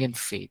partaking in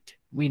faith.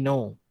 We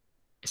know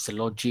it's the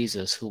Lord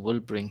Jesus who will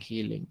bring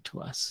healing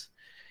to us.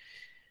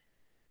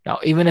 Now,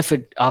 even if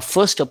our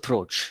first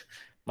approach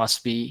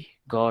must be,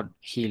 God,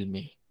 heal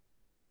me.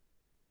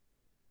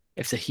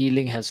 If the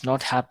healing has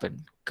not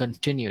happened,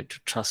 continue to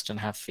trust and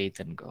have faith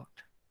in God.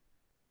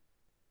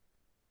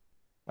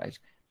 Right?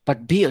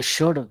 But be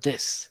assured of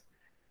this,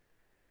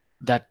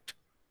 that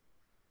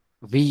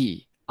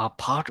we are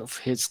part of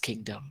His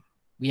kingdom.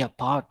 We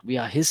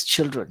are His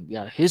children. We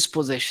are His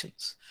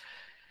possessions.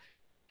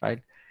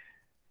 Right?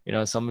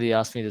 Somebody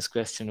asked me this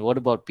question: what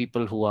about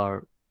people who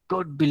are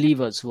good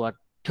believers who are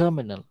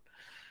terminal?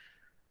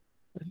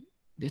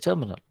 They're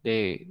terminal.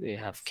 They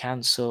have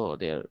cancer, or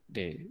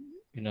they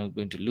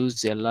going to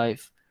lose their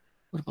life.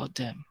 What about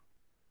them?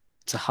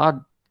 It's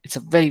a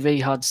very, very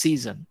hard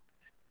season.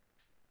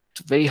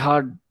 It's very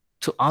hard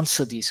to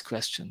answer these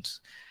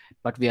questions.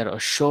 But we are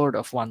assured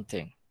of one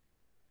thing: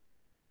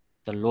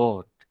 the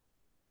Lord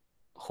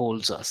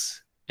holds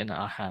us in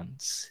our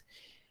hands.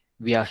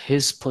 We are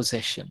His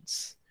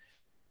possessions,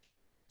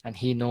 and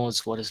He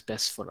knows what is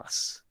best for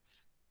us.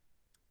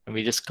 And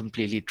we just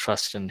completely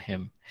trust in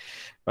Him,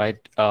 right?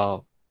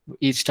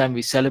 Each time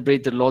we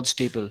celebrate the Lord's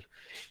table,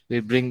 we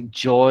bring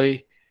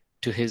joy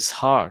to His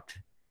heart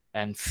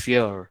and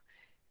fear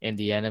in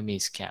the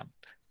enemy's camp.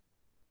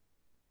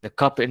 The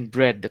cup and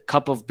bread, the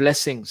cup of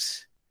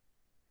blessings,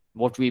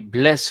 what we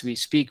bless, we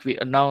speak, we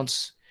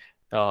announce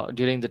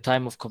during the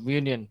time of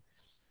communion,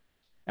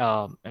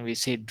 and we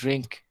say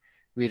drink,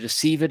 we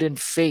receive it in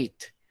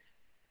faith.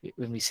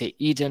 When we say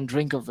eat and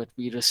drink of it,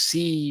 we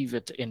receive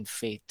it in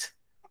faith.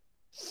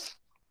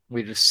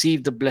 We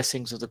receive the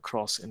blessings of the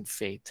cross in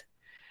faith.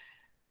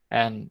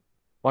 And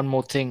one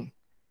more thing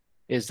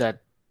is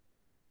that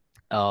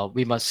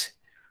we must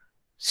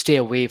stay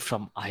away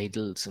from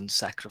idols and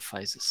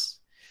sacrifices.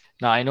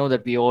 Now, I know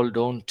that we all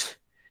don't,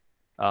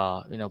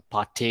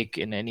 partake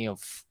in any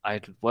of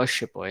idol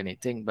worship or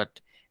anything, but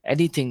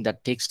anything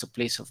that takes the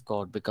place of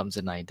God becomes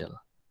an idol.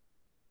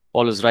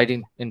 Paul is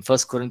writing in 1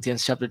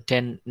 Corinthians chapter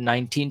 10,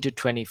 19 to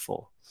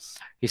 24.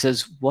 He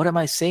says, what am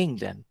I saying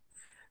then?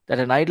 That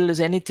an idol is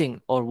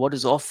anything, or what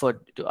is offered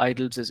to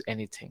idols is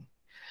anything.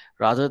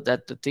 Rather,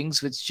 that the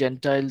things which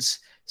Gentiles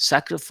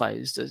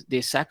sacrifice,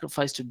 they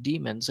sacrifice to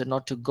demons and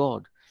not to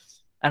God.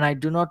 And I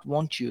do not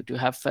want you to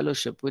have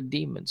fellowship with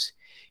demons.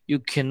 You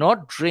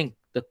cannot drink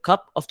the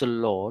cup of the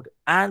Lord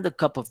and the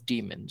cup of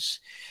demons.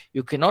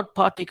 You cannot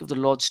partake of the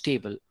Lord's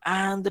table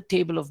and the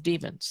table of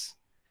demons.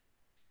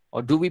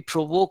 Or do we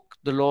provoke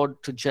the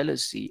Lord to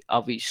jealousy?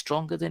 Are we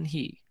stronger than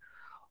He?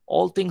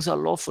 All things are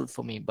lawful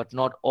for me, but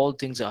not all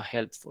things are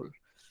helpful.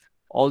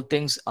 All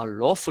things are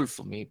lawful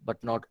for me,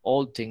 but not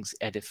all things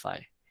edify.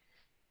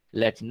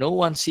 Let no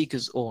one seek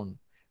his own,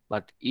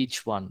 but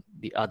each one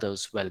the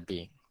other's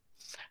well-being.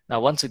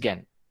 Now, once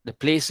again, the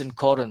place in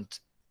Corinth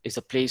is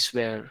a place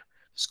where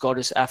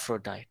goddess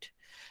Aphrodite.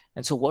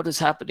 And so what is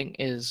happening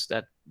is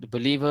that the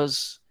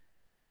believers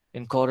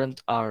in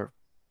Corinth are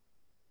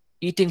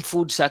eating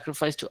food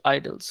sacrificed to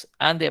idols,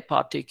 and they're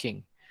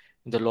partaking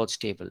in the Lord's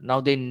table. Now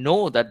they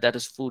know that that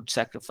is food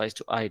sacrificed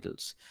to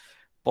idols.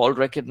 Paul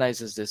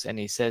recognizes this, and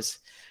he says,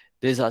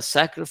 these are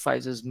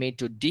sacrifices made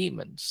to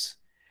demons.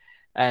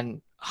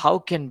 And how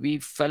can we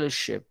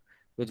fellowship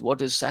with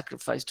what is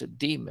sacrificed to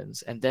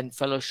demons and then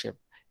fellowship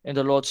in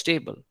the Lord's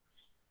table?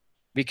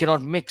 We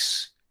cannot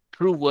mix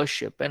true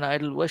worship and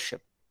idol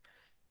worship.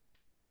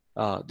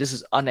 This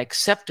is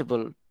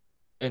unacceptable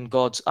in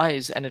God's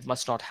eyes, and it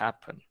must not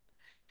happen.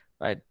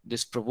 Right?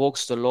 This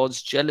provokes the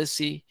Lord's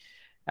jealousy,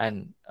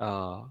 and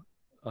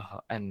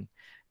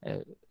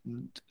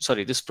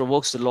this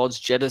provokes the Lord's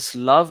jealous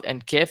love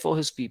and care for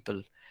His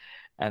people.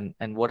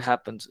 And what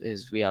happens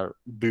is we are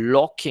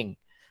blocking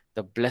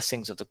the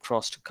blessings of the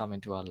cross to come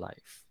into our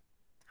life.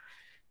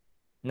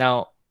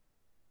 Now,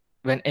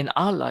 when in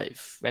our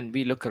life, when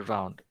we look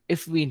around,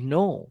 if we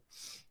know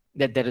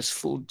that there is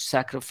food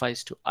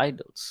sacrificed to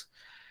idols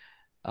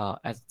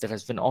that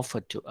has been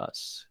offered to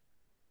us,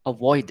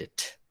 avoid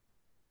it.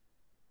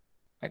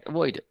 Right?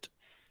 Avoid it.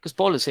 Because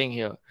Paul is saying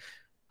here,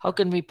 how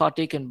can we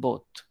partake in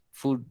both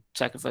food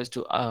sacrificed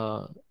to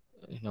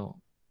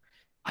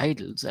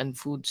idols and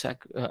food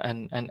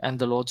and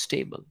the Lord's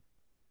table?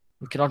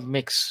 We cannot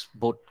mix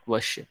both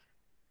worship.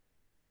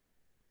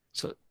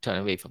 So turn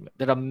away from it.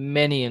 There are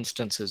many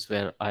instances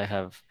where I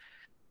have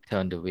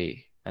turned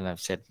away and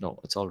I've said, no,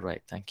 it's all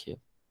right, thank you.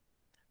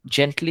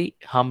 Gently,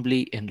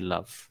 humbly, in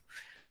love.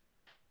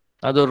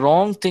 Now, the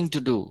wrong thing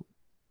to do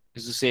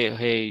is to say,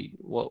 "Hey,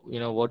 what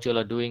you all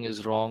are doing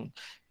is wrong.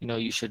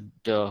 You should.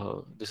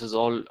 This is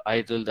all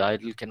idle. The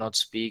idol cannot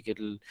speak.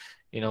 It'll,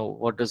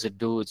 what does it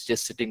do? It's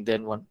just sitting there."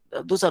 And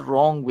those are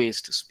wrong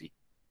ways to speak,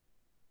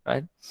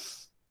 right?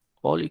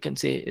 All you can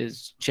say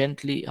is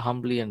gently,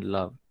 humbly, and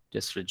love.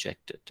 Just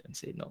reject it and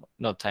say, "No,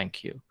 no,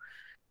 thank you."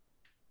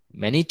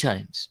 Many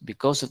times,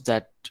 because of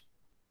that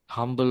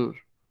humble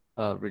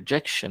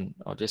rejection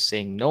or just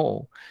saying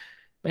no,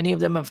 many of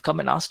them have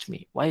come and asked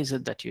me, "Why is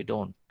it that you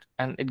don't?"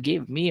 And it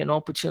gave me an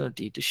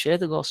opportunity to share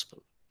the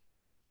gospel,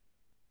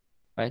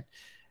 right?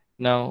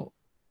 Now,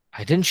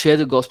 I didn't share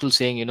the gospel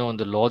saying, on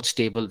the Lord's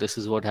table, this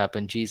is what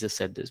happened. Jesus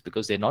said this,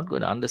 because they're not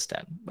going to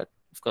understand. But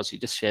of course, you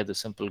just share the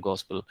simple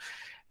gospel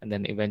and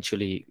then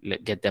eventually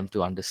get them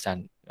to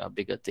understand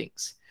bigger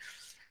things.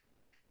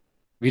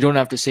 We don't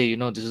have to say,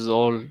 this is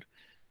all,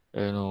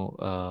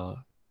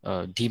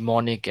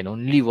 demonic, and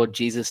only what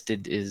Jesus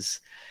did is,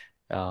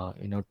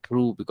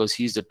 true, because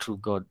he's the true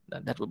God.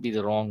 That would be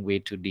the wrong way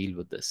to deal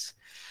with this.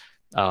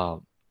 Uh,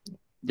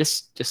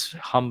 just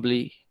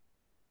humbly,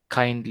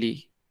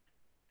 kindly,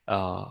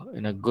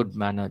 in a good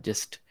manner,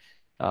 just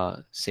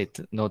say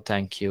no,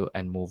 thank you,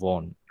 and move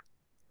on.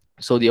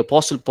 So the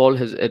Apostle Paul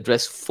has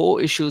addressed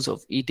four issues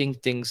of eating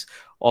things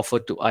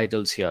offered to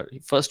idols here.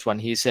 First one,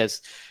 he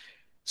says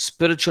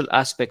spiritual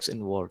aspects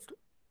involved.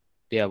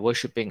 They are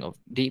worshipping of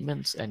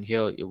demons, and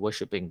here you're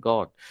worshipping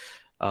God.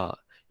 Uh,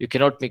 you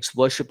cannot mix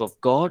worship of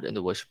God and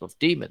the worship of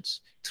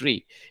demons.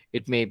 Three,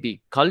 it may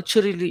be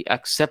culturally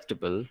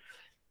acceptable,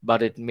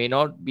 but it may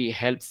not be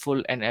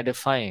helpful and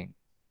edifying.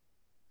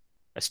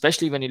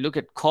 Especially when you look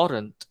at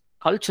Corinth,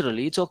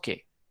 culturally, it's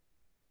okay.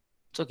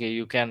 It's okay.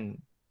 You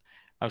can,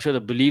 I'm sure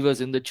the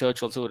believers in the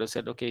church also would have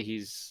said, okay,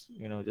 he's,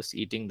 just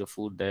eating the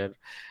food there,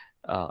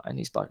 and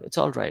he's part. It's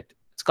all right.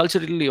 It's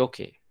culturally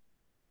okay,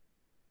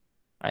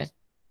 right?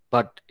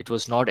 But it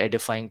was not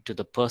edifying to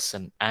the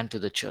person and to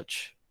the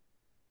church.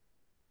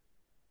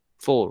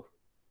 Four,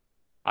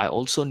 I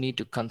also need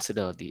to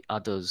consider the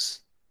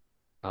others,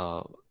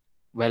 uh,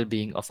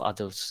 well-being of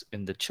others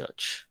in the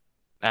church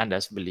and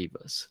as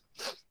believers.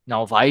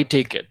 Now, if I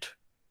take it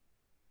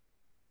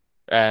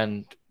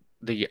and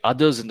the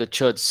others in the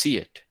church see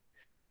it,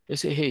 they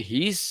say, hey,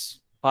 he's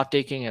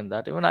partaking in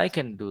that. Even I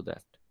can do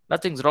that.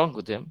 Nothing's wrong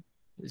with him.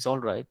 It's all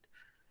right.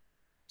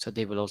 So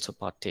they will also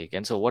partake.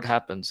 And so what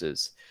happens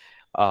is,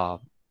 uh,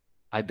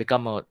 I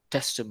become a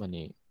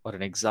testimony or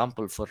an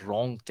example for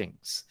wrong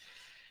things,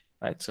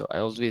 right? So I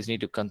always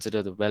need to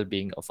consider the well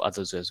being of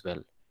others as well.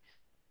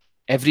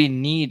 Every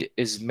need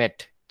is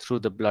met through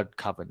the blood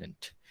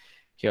covenant.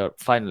 Here,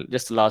 final,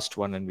 just the last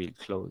one, and we'll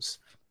close.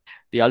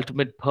 The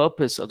ultimate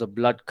purpose of the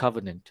blood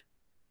covenant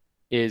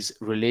is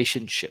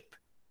relationship.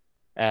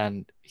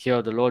 And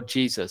here, the Lord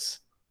Jesus,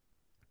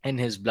 in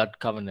his blood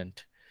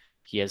covenant,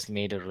 he has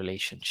made a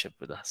relationship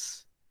with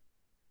us.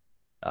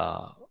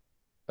 Uh,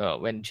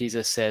 when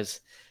Jesus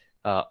says,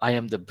 I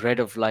am the bread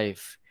of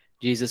life,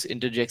 Jesus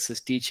interjects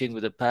his teaching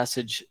with a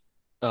passage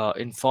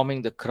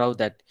informing the crowd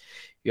that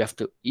you have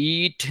to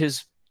eat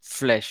his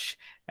flesh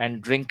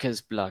and drink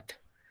his blood.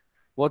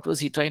 What was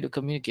he trying to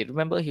communicate?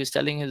 Remember, he was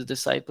telling his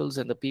disciples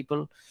and the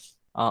people,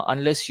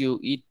 unless you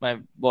eat my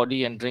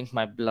body and drink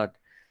my blood.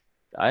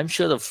 I'm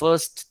sure the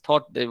first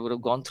thought they would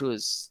have gone through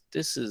is,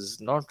 this is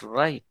not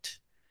right.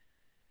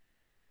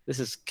 This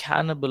is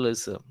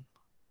cannibalism.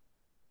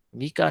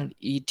 We can't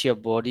eat your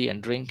body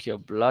and drink your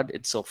blood.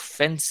 It's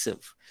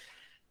offensive.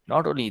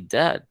 Not only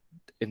that,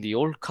 in the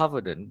old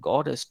covenant,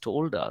 God has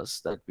told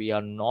us that we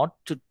are not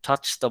to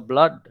touch the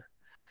blood.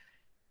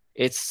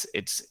 It's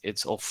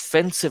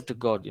offensive to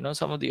God.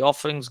 Some of the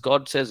offerings,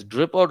 God says,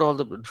 drain out all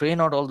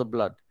the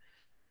blood.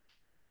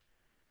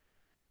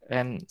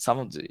 And some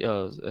of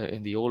the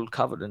in the old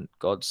covenant,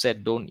 God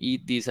said, don't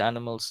eat these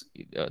animals,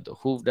 the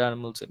hoofed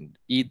animals, and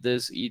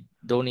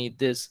don't eat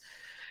this.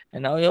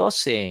 And now you're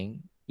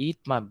saying, eat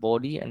my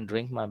body and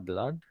drink my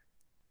blood.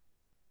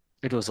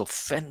 It was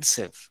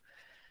offensive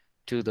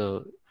to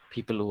the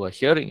people who were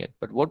hearing it.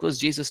 But what was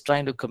Jesus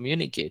trying to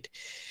communicate?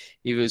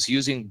 He was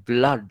using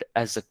blood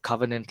as a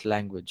covenant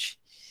language,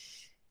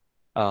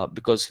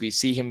 because we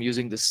see him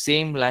using the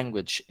same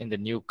language in the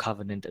new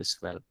covenant as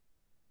well.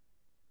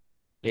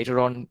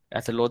 Later on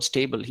at the Lord's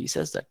table, he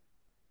says that,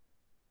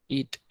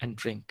 eat and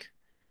drink.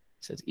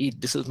 He says, eat,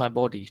 this is my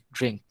body,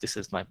 drink, this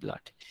is my blood.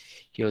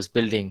 He was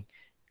building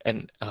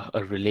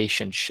a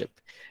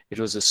relationship. It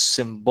was a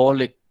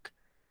symbolic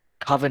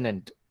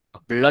covenant, a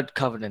blood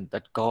covenant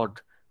that God,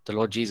 the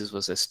Lord Jesus,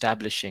 was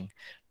establishing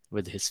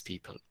with his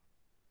people.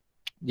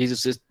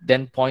 Jesus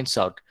then points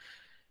out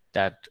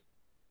that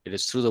it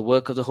is through the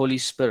work of the Holy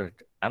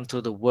Spirit and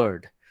through the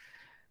word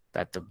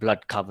that the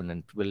blood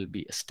covenant will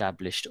be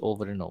established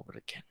over and over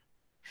again.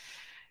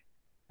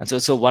 And so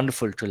it's so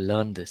wonderful to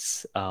learn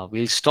this.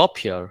 We'll stop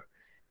here.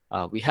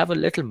 We have a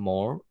little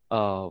more,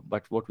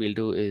 but what we'll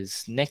do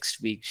is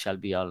next week should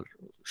be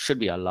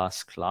our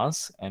last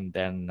class, and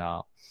then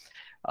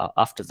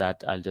after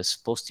that, I'll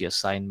just post the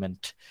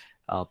assignment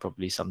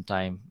probably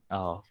sometime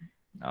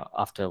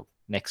after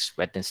next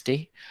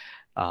Wednesday.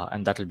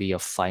 and that will be your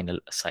final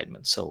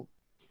assignment. So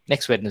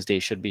next Wednesday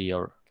should be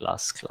your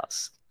last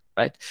class,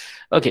 right?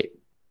 Okay.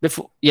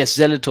 Before, yes,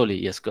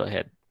 Zelatoli, yes, go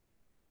ahead.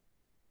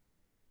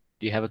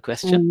 Do you have a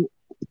question? Um,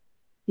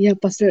 yeah,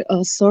 Pastor.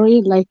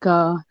 Sorry, Go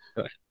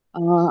ahead.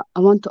 I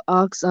want to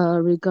ask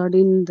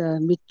regarding the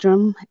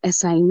midterm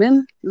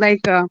assignment.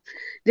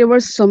 There were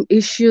some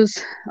issues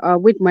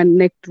with my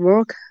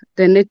network.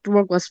 The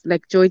network was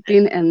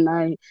fluctuating, and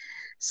I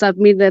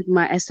submitted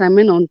my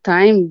assignment on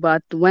time.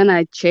 But when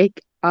I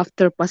checked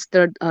after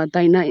Pastor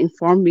Dinah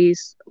informed me,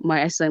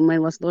 my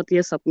assignment was not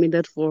yet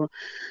submitted for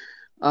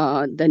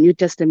the New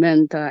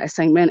Testament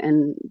assignment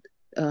and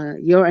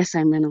your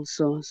assignment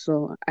also.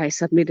 So I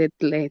submitted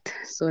late.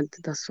 So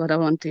that's what I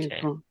want to Okay.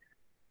 inform.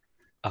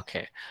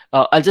 Okay.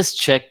 I'll just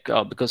check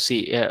because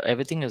see,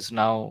 everything is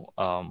now,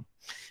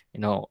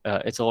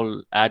 it's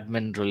all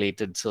admin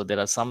related. So there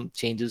are some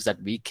changes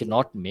that we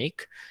cannot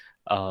make.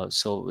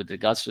 So with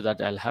regards to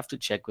that, I'll have to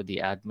check with the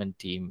admin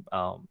team.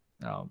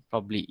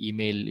 Probably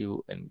email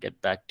you and get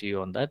back to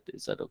you on that.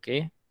 Is that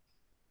okay?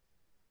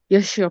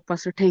 Yes, sure,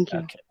 Pastor. Thank you.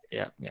 Okay.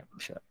 Yeah. Yeah.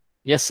 Sure.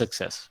 Yes,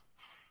 success.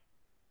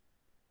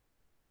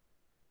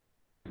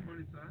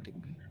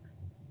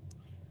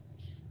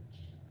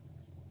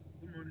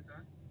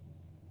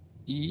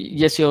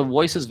 Yes, your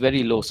voice is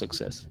very low,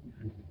 success.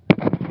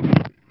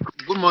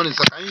 Good morning,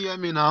 sir. Can you hear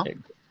me now? Okay.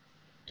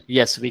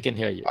 Yes, we can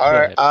hear you. All Go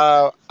right.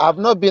 ahead. I've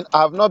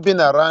not been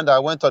around. I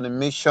went on a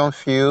mission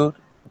field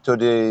to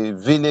the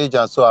village,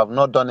 and so I've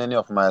not done any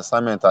of my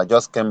assignment. I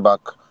just came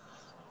back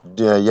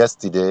there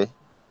yesterday,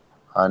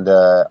 and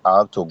I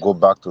have to go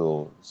back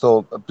to.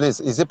 So please,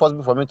 is it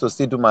possible for me to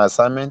still do my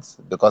assignments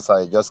because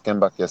I just came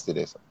back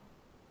yesterday, sir?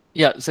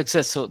 Yeah,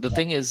 success. So the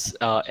thing is,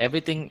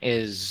 everything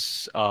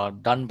is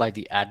done by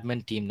the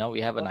admin team. Now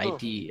we have an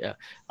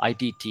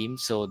IT team,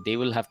 so they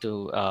will have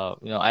to.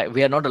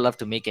 We are not allowed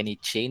to make any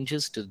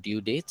changes to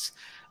due dates,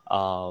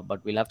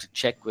 but we'll have to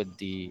check with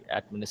the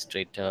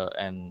administrator,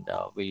 and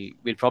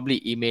we'll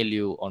probably email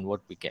you on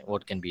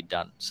what can be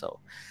done. So,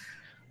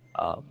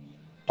 uh,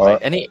 All right.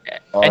 right. Any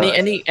All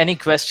right. any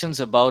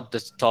questions about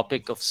this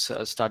topic of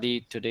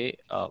study today,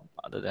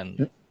 other than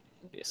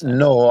the assignment?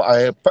 No,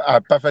 I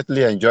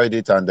perfectly enjoyed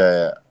it, and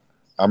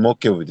I'm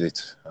okay with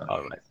it.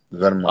 All right.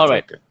 Very All much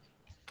right. okay.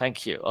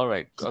 Thank you. All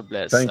right. God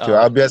bless. Thank you.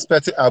 I'll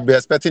be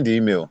expecting the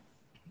email.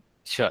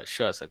 Sure,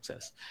 sure,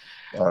 success.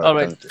 All right. All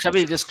right. Thank you. Shall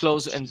we just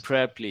close in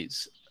prayer,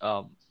 please?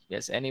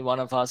 Yes, any one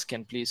of us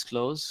can please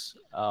close.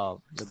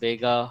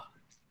 Rebecca,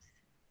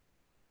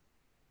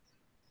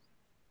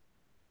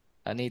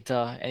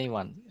 Anita,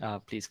 anyone,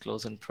 please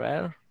close in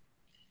prayer.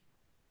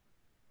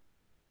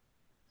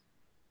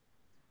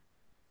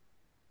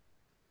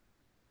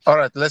 All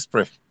right. Let's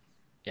pray.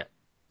 Yeah.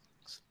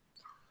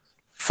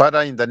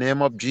 Father, in the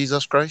name of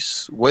Jesus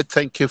Christ, we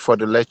thank you for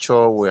the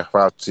lecture we have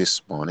had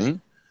this morning.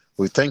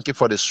 We thank you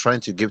for the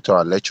strength you give to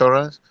our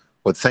lecturers.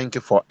 We thank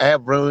you for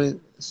every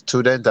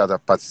student that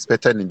have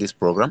participated in this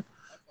program.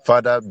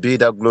 Father, be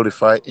thou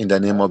glorified in the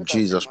name of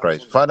Jesus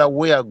Christ. Father,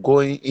 we are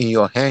going in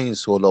your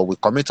hands, O Lord. We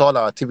commit all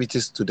our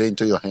activities today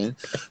into your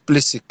hands.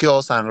 Please secure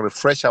us and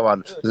refresh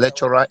our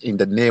lecturer in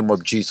the name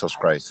of Jesus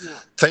Christ.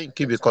 Thank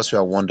you because you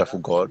are wonderful,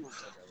 God.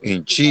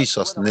 In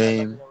Jesus'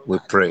 name we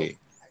pray.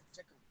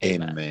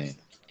 Amen. Amen.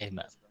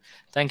 Amen.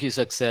 Thank you,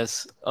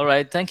 success. All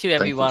right. Thank you,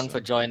 Thank you, everyone, sir. for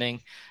joining.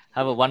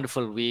 Have a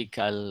wonderful week.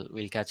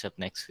 We'll catch up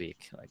next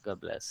week. All right,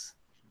 God bless.